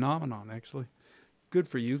fantastic phenomenon, actually. Good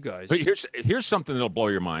for you guys. But here's something that'll blow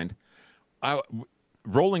your mind.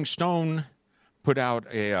 Rolling Stone put out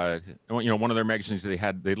one of their magazines.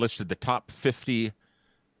 They listed the top 50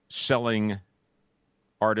 selling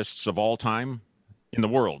artists of all time in the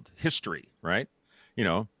world history, right?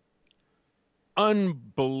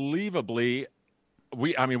 Unbelievably,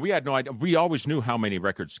 we had no idea. We always knew how many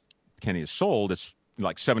records Kenny has sold. It's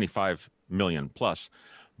like 75 million plus.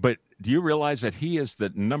 But do you realize that he is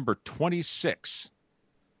the number 26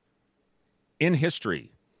 in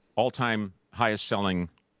history, all-time highest selling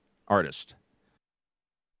artist?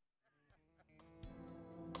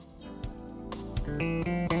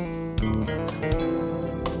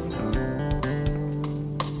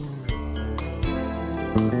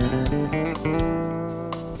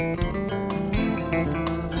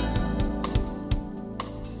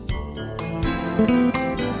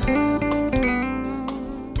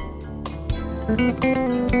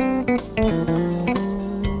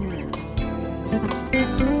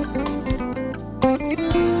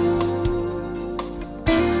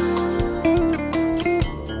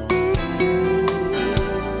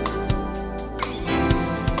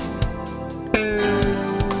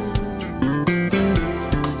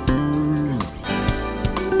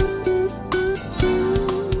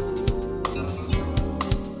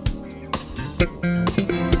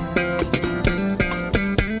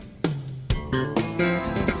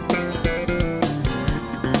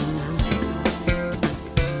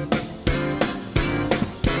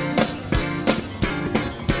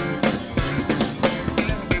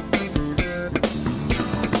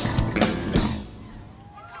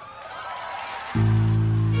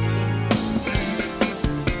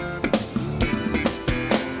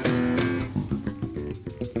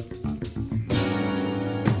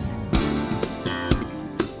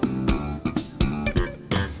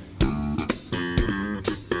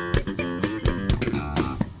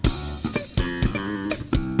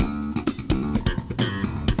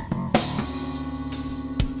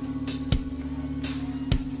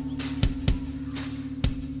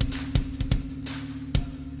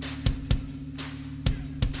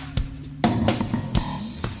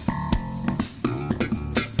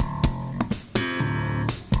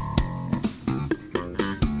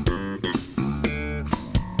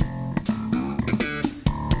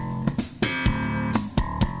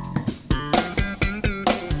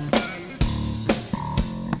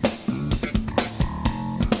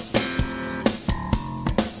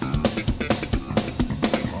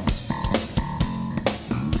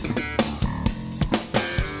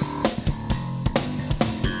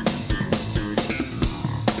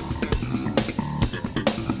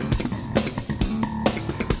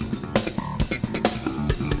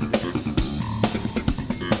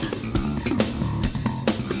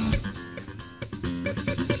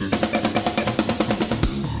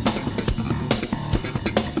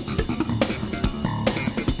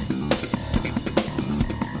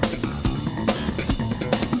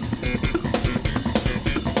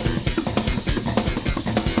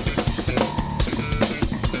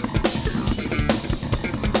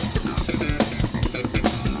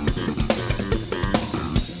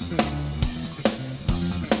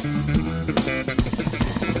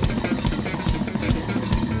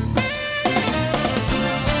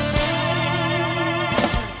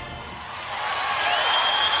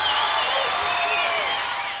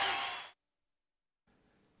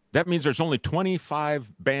 That means there's only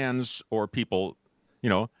 25 bands or people,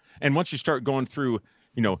 and once you start going through,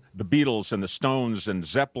 the Beatles and the Stones and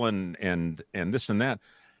Zeppelin and this and that,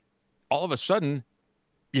 all of a sudden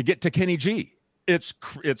you get to Kenny G. It's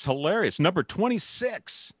hilarious. Number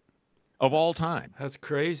 26 of all time. That's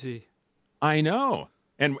crazy. I know.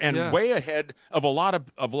 And way ahead of a lot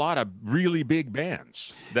of really big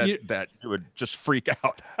bands that you would just freak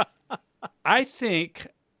out. I think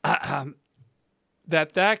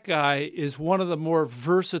that guy is one of the more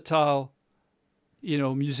versatile,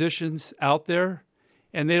 musicians out there,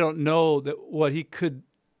 and they don't know that what he could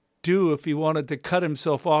do if he wanted to cut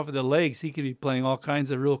himself off of the legs. He could be playing all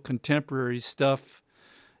kinds of real contemporary stuff,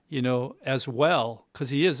 as well, because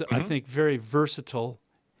he is, I think, very versatile,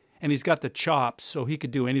 and he's got the chops, so he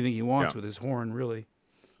could do anything he wants with his horn, really.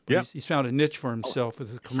 But he's found a niche for himself with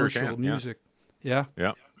his commercial music. Yeah.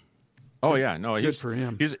 Yeah. Oh yeah, no, good for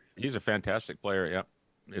him. He's a fantastic player. Yeah,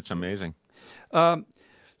 it's amazing.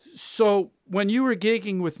 So when you were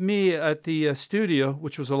gigging with me at the studio,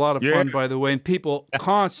 which was a lot of fun, by the way, and people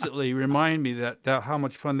constantly remind me that how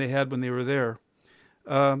much fun they had when they were there.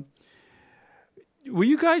 Were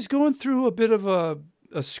you guys going through a bit of a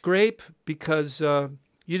scrape because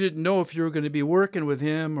you didn't know if you were going to be working with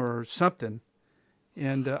him or something?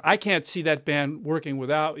 And I can't see that band working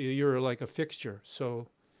without you. You're like a fixture. So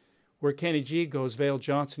where Kenny G goes, Vale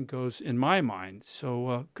Johnson goes in my mind.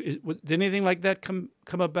 So did anything like that come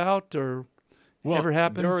about or ever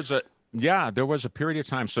happen? There was a period of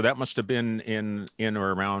time. So that must have been in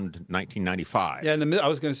or around 1995. Yeah, I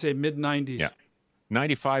was going to say mid-90s. Yeah,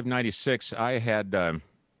 95, 96. I had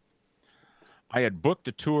booked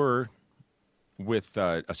a tour with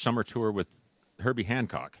a summer tour with Herbie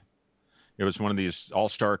Hancock. It was one of these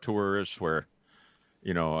all-star tours where,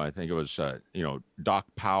 I think it was, Doc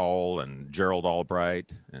Powell and Gerald Albright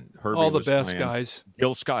and Herbie. All the was best playing. guys.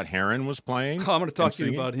 Gil Scott-Heron was playing. Oh, I'm going to talk to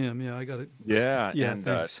you about him. Yeah, I got it. Yeah. Yeah, and,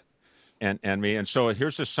 thanks. And me. And so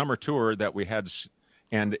here's this summer tour that we had,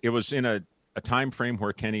 and it was in a time frame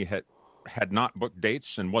where Kenny had not booked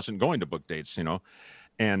dates and wasn't going to book dates,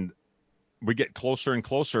 and we get closer and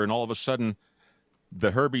closer, and all of a sudden the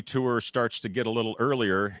Herbie tour starts to get a little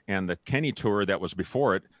earlier, and the Kenny tour that was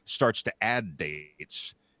before it starts to add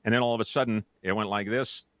dates. And then all of a sudden it went like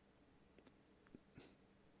this.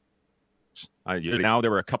 Now there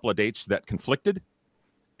were a couple of dates that conflicted,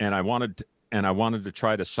 and I wanted to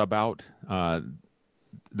try to sub out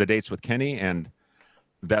the dates with Kenny, and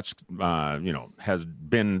that's has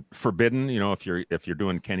been forbidden. If you're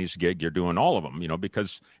doing Kenny's gig, you're doing all of them,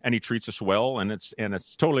 because he treats us well, and it's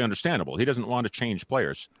totally understandable. He doesn't want to change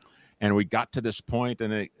players. And we got to this point,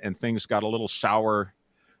 and things got a little sour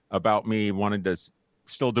about me wanting to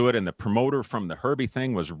still do it. And the promoter from the Herbie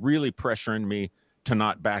thing was really pressuring me to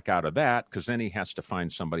not back out of that, because then he has to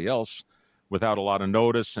find somebody else without a lot of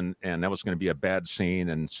notice, and that was going to be a bad scene.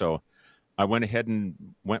 And so I went ahead and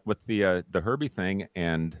went with the Herbie thing,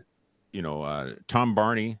 and Tom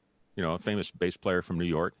Barney, a famous bass player from New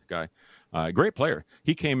York guy, great player.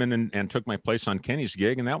 He came in and took my place on Kenny's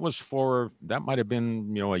gig, and that might have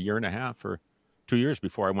been a year and a half or 2 years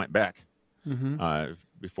before I went back.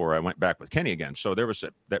 Before I went back with Kenny again. So there was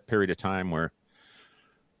that period of time where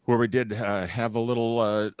we did have a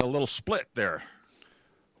little split there.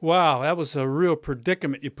 Wow, that was a real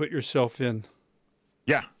predicament you put yourself in.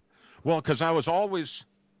 Yeah. Well, because I was always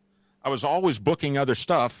booking other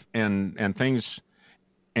stuff and things,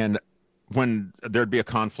 and when there'd be a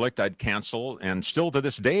conflict, I'd cancel. And still to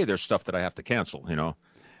this day, there's stuff that I have to cancel.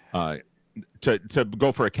 To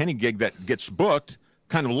go for a Kenny gig that gets booked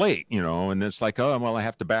kind of late, and it's like, oh well, I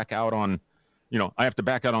have to back out on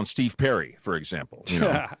Steve Perry, for example.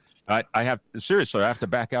 I have to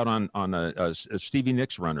back out on a Stevie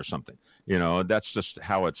Nicks run or something. That's just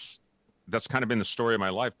how that's kind of been the story of my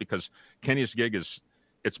life, because Kenny's gig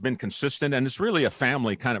it's been consistent, and it's really a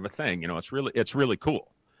family kind of a thing. It's really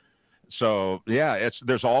cool. So yeah,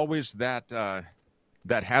 there's always that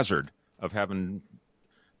hazard of having,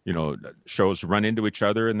 shows run into each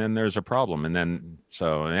other, and then there's a problem. And then,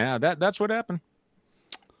 so yeah, that's what happened.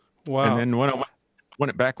 Wow. And then when I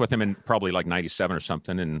went back with him in probably like 97 or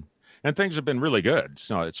something, and things have been really good.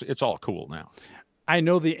 So it's all cool now. I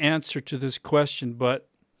know the answer to this question, but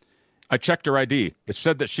I checked her ID. It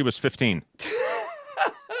said that she was 15.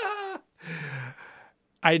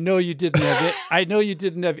 I know you didn't have it. I know you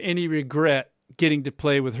didn't have any regret getting to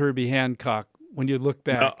play with Herbie Hancock when you look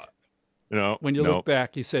back. No. When you look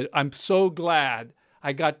back, you said, "I'm so glad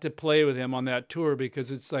I got to play with him on that tour,"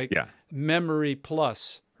 because it's like memory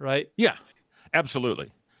plus, right? Yeah,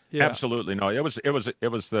 absolutely. Yeah. Absolutely. No, it was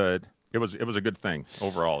a good thing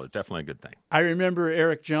overall. It's definitely a good thing. I remember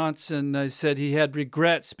Eric Johnson said he had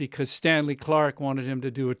regrets because Stanley Clarke wanted him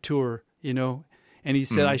to do a tour, and he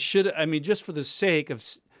said, just for the sake of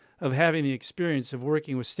having the experience of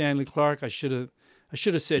working with Stanley Clarke, I should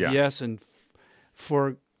have said yes and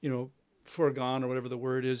foregone, or whatever the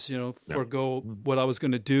word is, forego what I was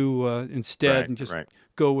going to do instead, and just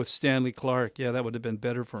go with Stanley Clarke. Yeah, that would have been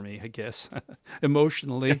better for me, I guess,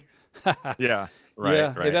 emotionally. Yeah,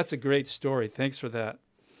 Hey, that's a great story. Thanks for that.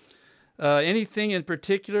 Anything in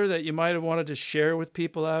particular that you might have wanted to share with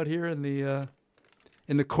people out here in the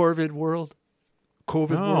COVID world? Oh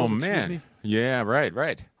world, man, me? yeah, right.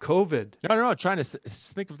 COVID. I don't know. Trying to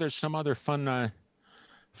think if there's some other fun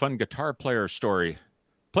guitar player story.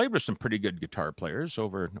 Played with some pretty good guitar players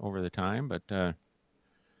over the time, but well,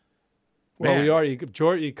 man.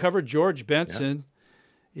 you covered George Benson. Yeah.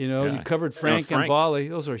 You know, you covered Frank and Bali.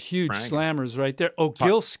 Those are huge slammers right there. Oh,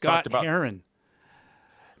 Gil Scott-Heron.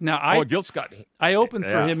 Now, Gil Scott. I opened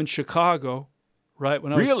for him in Chicago, right?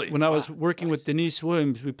 When I was working with Denise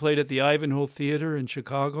Williams, we played at the Ivanhoe Theater in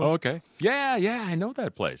Chicago. Oh, okay. Yeah, I know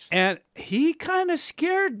that place. And he kind of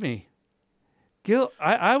scared me. Gil,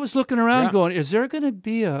 I was looking around going, is there going to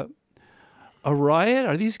be a riot?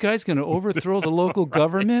 Are these guys going to overthrow the local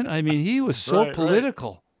government? I mean, he was so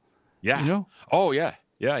political. Right. Yeah. You know? Oh, yeah.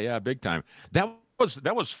 Yeah, big time. That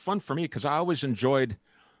was fun for me because I always enjoyed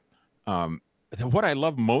what I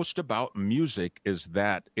love most about music is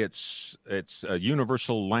that it's a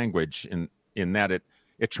universal language in that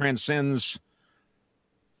it transcends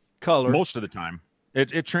color most of the time.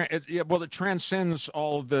 It transcends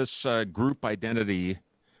all this group identity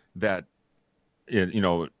that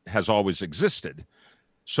has always existed.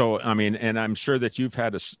 So I mean, and I'm sure that you've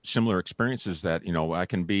had similar experiences that I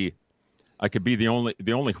could be the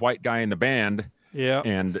only white guy in the band. Yeah.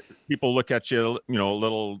 And people look at you, a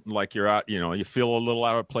little like you're out, you feel a little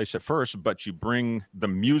out of place at first, but you bring the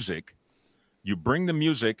music,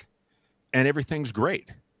 and everything's great.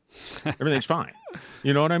 Everything's fine.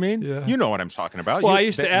 You know what I mean? Yeah. You know what I'm talking about. Well, I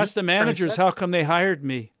used to ask the managers how come they hired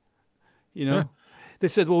me. Yeah. They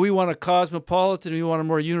said, well, we want a cosmopolitan, we want a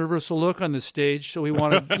more universal look on the stage, so we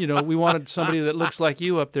wanted, we wanted somebody that looks like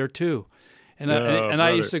you up there too. And I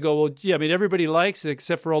used to go, well, yeah, I mean, everybody likes it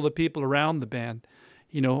except for all the people around the band,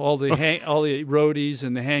 all the roadies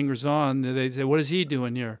and the hangers-on. They say, what is he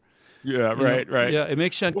doing here? Yeah, right. Yeah, it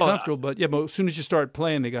makes you uncomfortable, but as soon as you start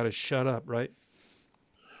playing, they got to shut up, right?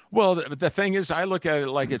 Well, the thing is, I look at it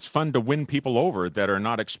like it's fun to win people over that are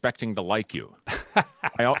not expecting to like you.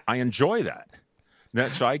 I enjoy that.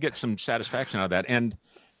 So I get some satisfaction out of that. And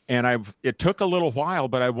it took a little while,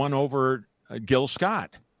 but I won over Gil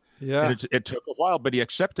Scott. Yeah, and it took a while, but he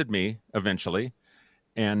accepted me eventually,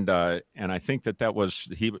 and I think that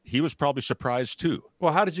was he was probably surprised too.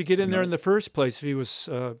 Well, how did you get in there in the first place if he was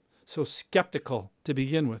so skeptical to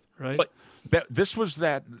begin with, right? But this was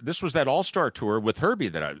that All-Star tour with Herbie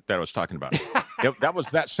that I was talking about. That was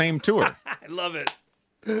that same tour. I love it.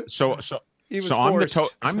 So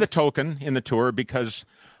I'm the token in the tour because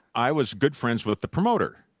I was good friends with the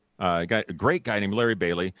promoter, a great guy named Larry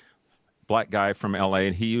Bailey. Black guy from LA,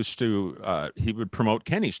 and he used to he would promote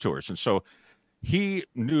Kenny's tours, and so he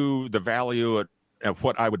knew the value of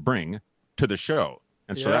what I would bring to the show,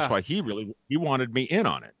 and so that's why he wanted me in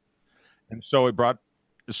on it. And so it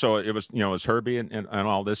was Herbie and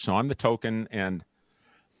all this. So I'm the token, and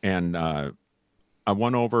I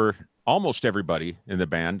won over almost everybody in the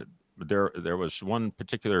band. There was one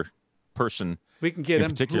particular person. We can get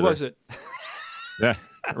him. Who was it? Yeah.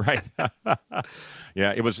 Right.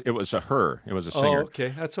 Yeah, it was a her. It was a singer. Oh,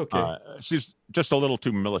 okay. That's okay. She's just a little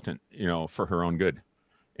too militant, for her own good,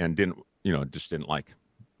 and just didn't like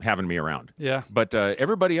having me around. Yeah. But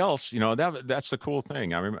everybody else, that's the cool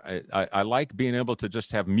thing. I mean, I like being able to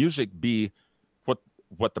just have music be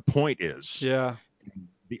what the point is. Yeah.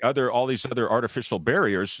 All these other artificial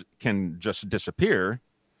barriers can just disappear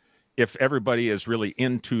if everybody is really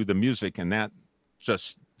into the music, and that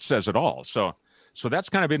just says it all. So that's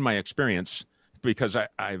kind of been my experience because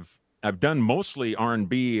I've done mostly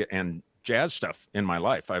R&B and jazz stuff in my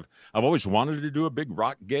life. I've always wanted to do a big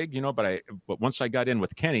rock gig, but once I got in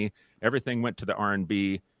with Kenny, everything went to the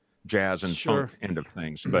R&B, jazz, and funk end of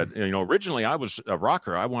things. But originally I was a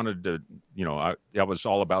rocker. I wanted to, I was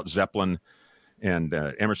all about Zeppelin and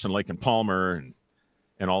Emerson, Lake and Palmer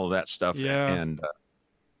and all of that stuff. Yeah.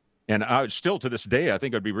 And I still to this day I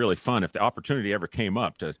think it'd be really fun if the opportunity ever came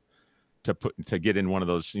up to get in one of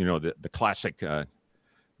those, the classic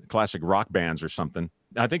rock bands or something.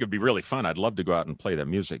 I think it'd be really fun. I'd love to go out and play that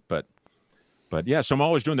music, but yeah. So I'm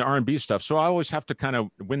always doing the R&B stuff. So I always have to kind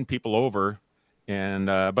of win people over,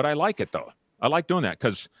 but I like it though. I like doing that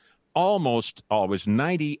because almost always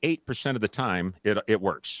 98% of the time it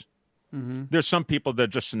works. Mm-hmm. There's some people that are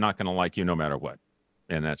just not going to like you no matter what,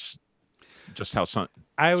 and that's just how some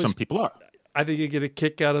people are. I think you get a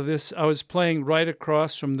kick out of this. I was playing right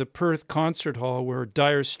across from the Perth Concert Hall where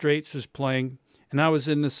Dire Straits was playing, and I was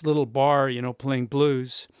in this little bar, playing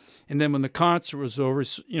blues. And then when the concert was over,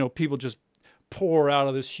 people just pour out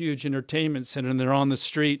of this huge entertainment center, and they're on the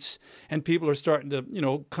streets, and people are starting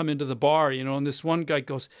to, come into the bar, and this one guy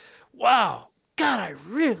goes, wow, God, I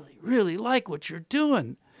really, really like what you're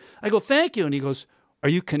doing. I go, thank you. And he goes, are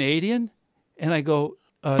you Canadian? And I go,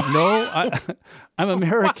 no, I'm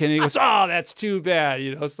American. And he goes, oh, that's too bad.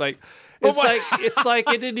 It's like it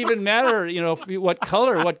didn't even matter, what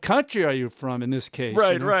color, what country are you from in this case.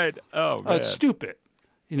 Right. Oh, man. It's stupid,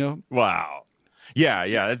 Wow.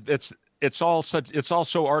 Yeah. It's all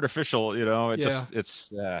so artificial,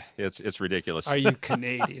 it's ridiculous. Are you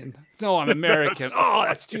Canadian? No, I'm American. Oh,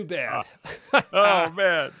 that's too bad. Oh,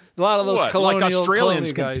 man. A lot of those colonial, like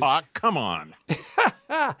Australians colonial guys. can talk. Come on.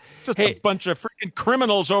 Just a bunch of freaking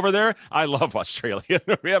criminals over there. I love Australia.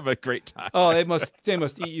 We have a great time. Oh, they must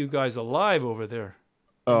eat you guys alive over there.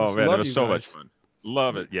 Oh, man, it was so much fun.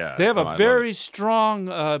 Love it, yeah. They have a very strong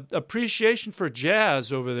appreciation for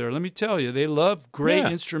jazz over there. Let me tell you, they love great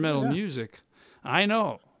instrumental music. I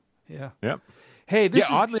know. Yeah. Yep. Hey,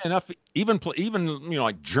 oddly enough, even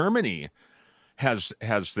like Germany has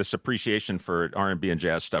this appreciation for R&B and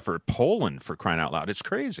jazz stuff, or Poland, for crying out loud. It's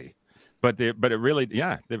crazy. But it really,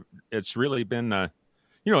 it's really been,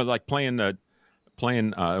 like playing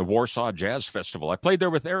Warsaw Jazz Festival. I played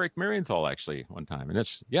there with Eric Marienthal actually one time, and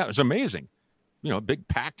it was amazing. A big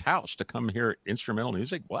packed house to come hear instrumental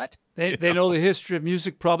music. What? They know the history of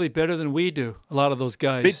music probably better than we do. A lot of those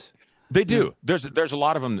guys. They do. There's a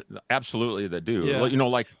lot of them absolutely that do.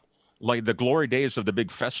 Yeah. Like the glory days of the big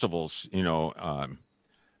festivals.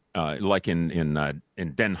 Like in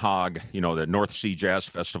Den Haag. The North Sea Jazz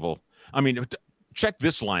Festival. I mean, check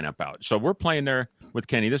this lineup out. So we're playing there with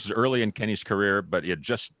Kenny. This is early in Kenny's career, but it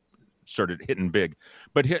just started hitting big.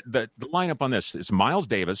 But the lineup on this is Miles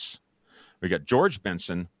Davis. We got George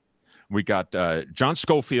Benson. We got John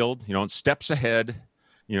Scofield, Steps Ahead.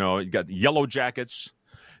 You got the Yellow Jackets,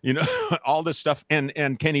 all this stuff.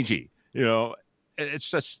 And Kenny G,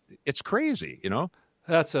 it's crazy,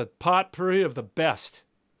 That's a potpourri of the best.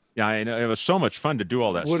 Yeah, I know. It was so much fun to do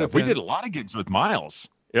all that stuff. We did a lot of gigs with Miles.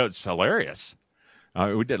 It was hilarious.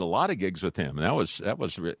 We did a lot of gigs with him. And that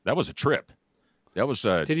was a trip. That was.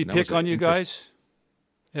 Did he pick on you guys?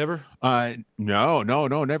 Ever? No,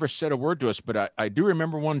 never said a word to us. But I do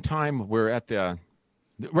remember one time we're at the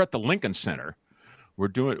Lincoln Center.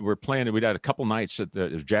 We're playing. We had a couple nights at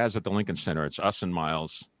the jazz at the Lincoln Center. It's us and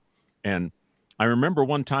Miles, and I remember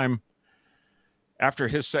one time after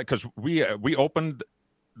his set, because we opened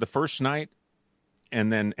the first night,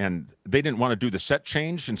 and they didn't want to do the set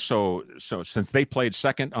change, and so since they played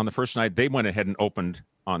second on the first night, they went ahead and opened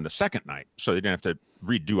on the second night, so they didn't have to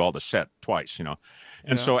redo all the set twice,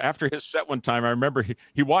 And so after his set one time, I remember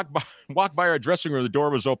he walked by our dressing room. The door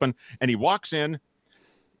was open, and he walks in,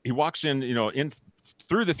 in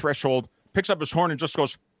through the threshold, picks up his horn, and just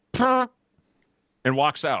goes, "Purr," and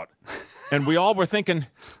walks out. And we all were thinking,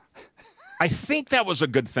 I think that was a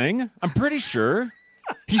good thing. I'm pretty sure.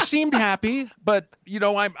 He seemed happy, but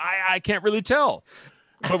I can't really tell.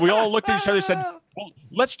 But we all looked at each other and said, well,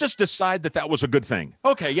 let's just decide that was a good thing.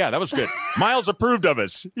 Okay, yeah, that was good. Miles approved of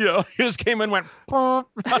us. He just came in and went,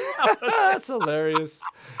 That's hilarious.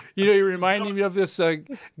 You're reminding me of this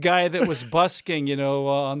guy that was busking,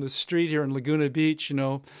 on the street here in Laguna Beach,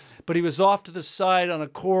 but he was off to the side on a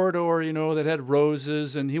corridor, that had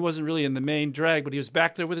roses, and he wasn't really in the main drag, but he was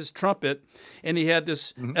back there with his trumpet, and he had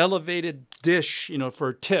this elevated dish,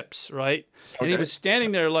 for tips, right? Okay. And he was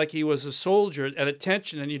standing there like he was a soldier at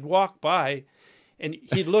attention, and he'd walk by, and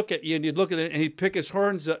he'd look at you, and you'd look at it, and he'd pick his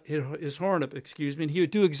horn up, and he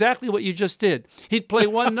would do exactly what you just did. He'd play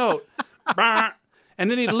one note, and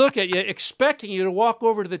then he'd look at you, expecting you to walk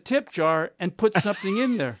over to the tip jar and put something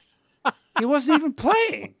in there. He wasn't even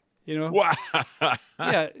playing, Wow.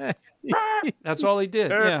 Yeah, that's all he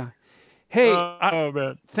did. Yeah. Hey,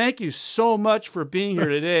 man. Thank you so much for being here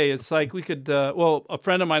today. It's like we could. A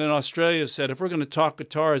friend of mine in Australia said if we're going to talk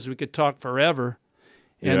guitars, we could talk forever.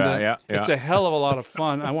 And it's a hell of a lot of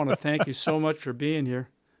fun. I want to thank you so much for being here.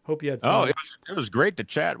 Hope you had fun. Oh, it was great to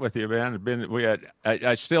chat with you, man.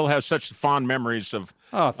 I still have such fond memories of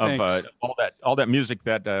all that music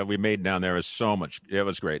that we made down there. Is so much. It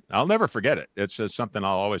was great. I'll never forget it. It's something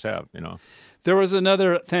I'll always have. There was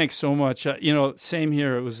another. Thanks so much. Same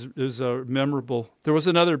here. It was memorable. There was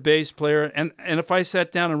another bass player, and if I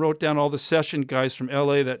sat down and wrote down all the session guys from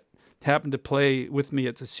L.A. that happened to play with me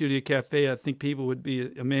at the Studio Cafe, I think people would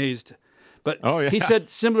be amazed. But he said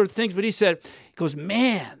similar things, but he goes,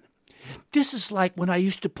 man, this is like when I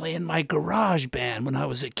used to play in my garage band when I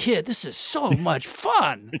was a kid. This is so much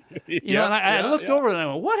fun. And I looked over and I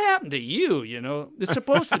went, what happened to you? It's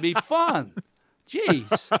supposed to be fun.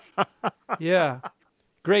 Jeez. Yeah.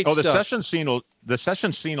 Great stuff. The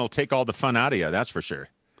session scene will take all the fun out of you, that's for sure.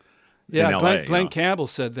 Yeah, Glenn Campbell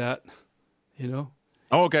said that,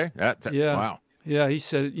 Oh, okay. Yeah. Wow. Yeah, he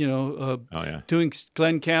said, Oh, yeah. doing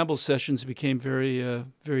Glenn Campbell sessions became very,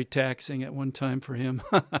 very taxing at one time for him.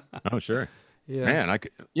 Oh, sure. Yeah. Man,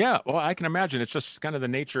 well, I can imagine. It's just kind of the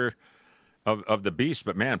nature of the beast.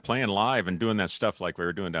 But man, playing live and doing that stuff like we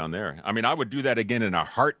were doing down there. I mean, I would do that again in a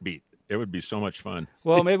heartbeat. It would be so much fun.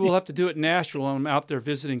 Well, maybe we'll have to do it in Nashville when I'm out there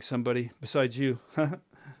visiting somebody besides you.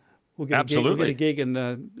 We'll get Absolutely. a gig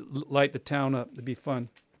and light the town up. It'd be fun.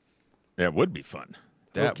 That would be fun.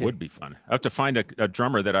 That would be fun. I have to find a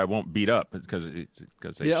drummer that I won't beat up because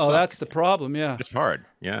they Yeah, suck. that's the problem, yeah. It's hard,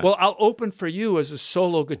 yeah. Well, I'll open for you as a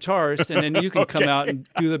solo guitarist, and then you can come out and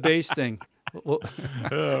do the bass thing. Oh,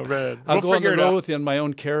 man. I'll go on the figure it road out. with you in my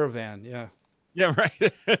own caravan, yeah. Yeah,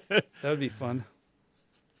 right. That would be fun.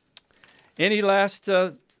 Any last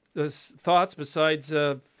thoughts besides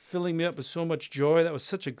filling me up with so much joy? That was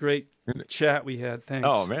such a great chat we had. Thanks.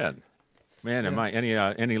 Oh, man. Am I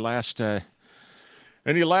any last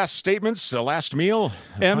statements? A last meal?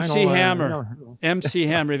 MC Hammer. MC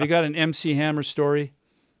Hammer. Have you got an MC Hammer story?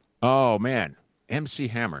 Oh, man. MC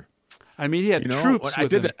Hammer. I mean, he had troops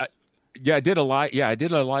with him. I did a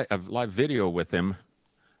live video with him.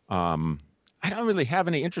 I don't really have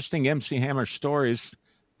any interesting MC Hammer stories.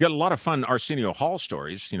 Got a lot of fun Arsenio Hall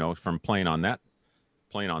stories, from playing on that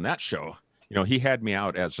show. He had me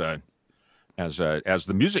out as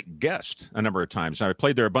the music guest a number of times. I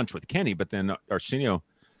played there a bunch with Kenny, but then Arsenio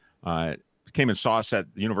came and saw us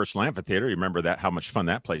at the Universal Amphitheater. You remember that, how much fun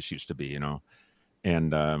that place used to be, And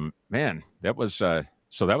man, that was some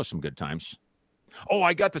good times. Oh,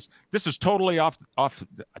 I got this. This is totally off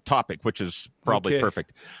topic, which is probably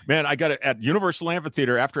perfect. Man, I got it at Universal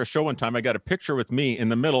Amphitheater after a show one time. I got a picture with me in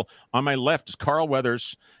the middle. On my left is Carl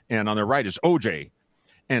Weathers, and on the right is OJ.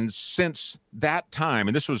 And since that time,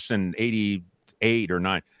 and this was in 88 or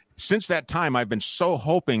 9, since that time, I've been so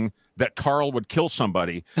hoping that Carl would kill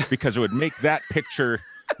somebody because it would make that picture,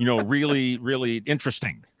 really, really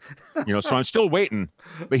interesting. So I'm still waiting,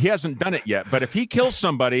 but he hasn't done it yet. But if he kills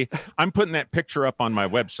somebody, I'm putting that picture up on my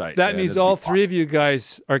website. That means all three of you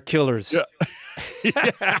guys are killers. Yeah,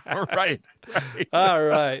 yeah, right. All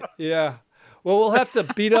right. Yeah. Well, we'll have to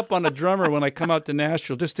beat up on a drummer when I come out to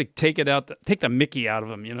Nashville just to take the Mickey out of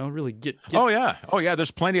him, really get. Oh yeah.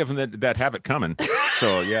 There's plenty of them that have it coming.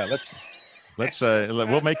 So yeah, let's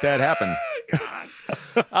we'll make that happen.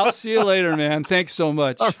 I'll see you later, man. Thanks so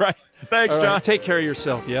much. All right. Thanks, All right. John. Take care of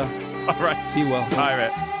yourself, yeah? All right. Be well. All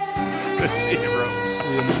right. Good to see you, bro. See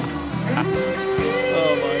you, man.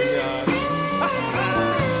 Oh, my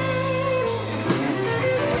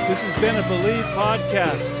God. This has been a Believe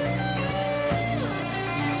podcast.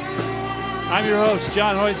 I'm your host,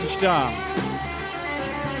 John Heusenstam.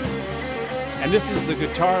 And this is the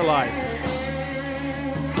Guitar Life.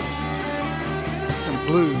 Some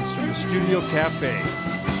blues from the Studio Cafe.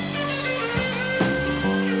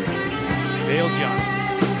 Dale Johnson.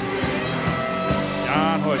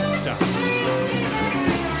 John Heusenstam.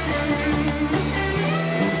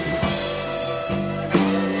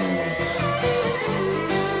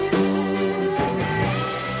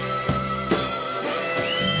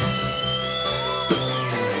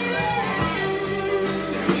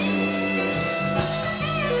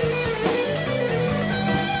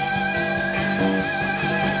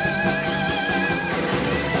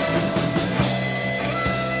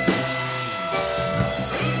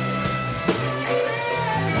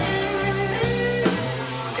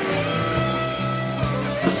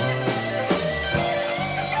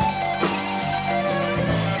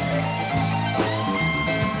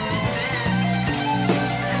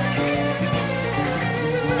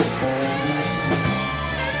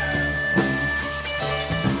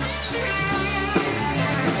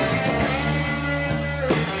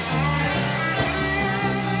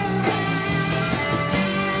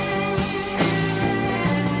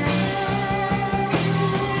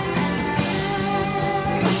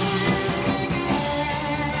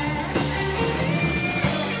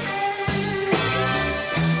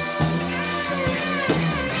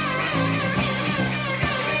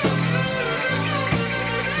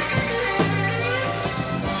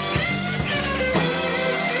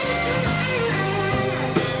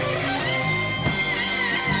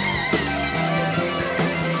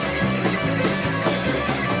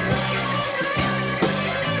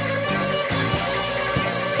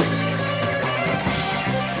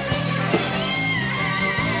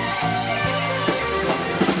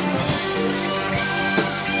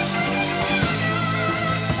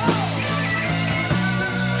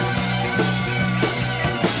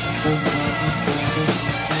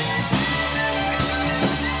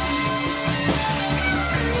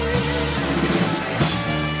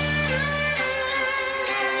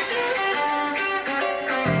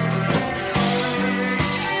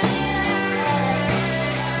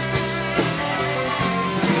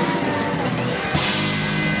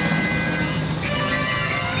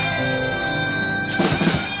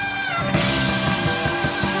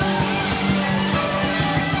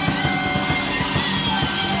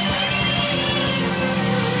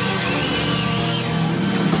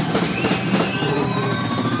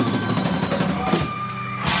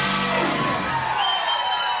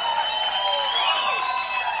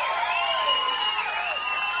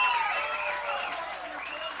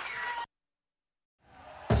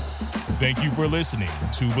 Thank you for listening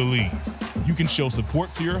to Believe. You can show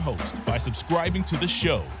support to your host by subscribing to the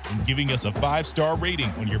show and giving us a 5-star rating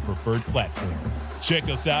on your preferred platform. Check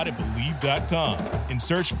us out at Believe.com and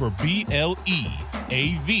search for BLEAV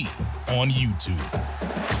on YouTube.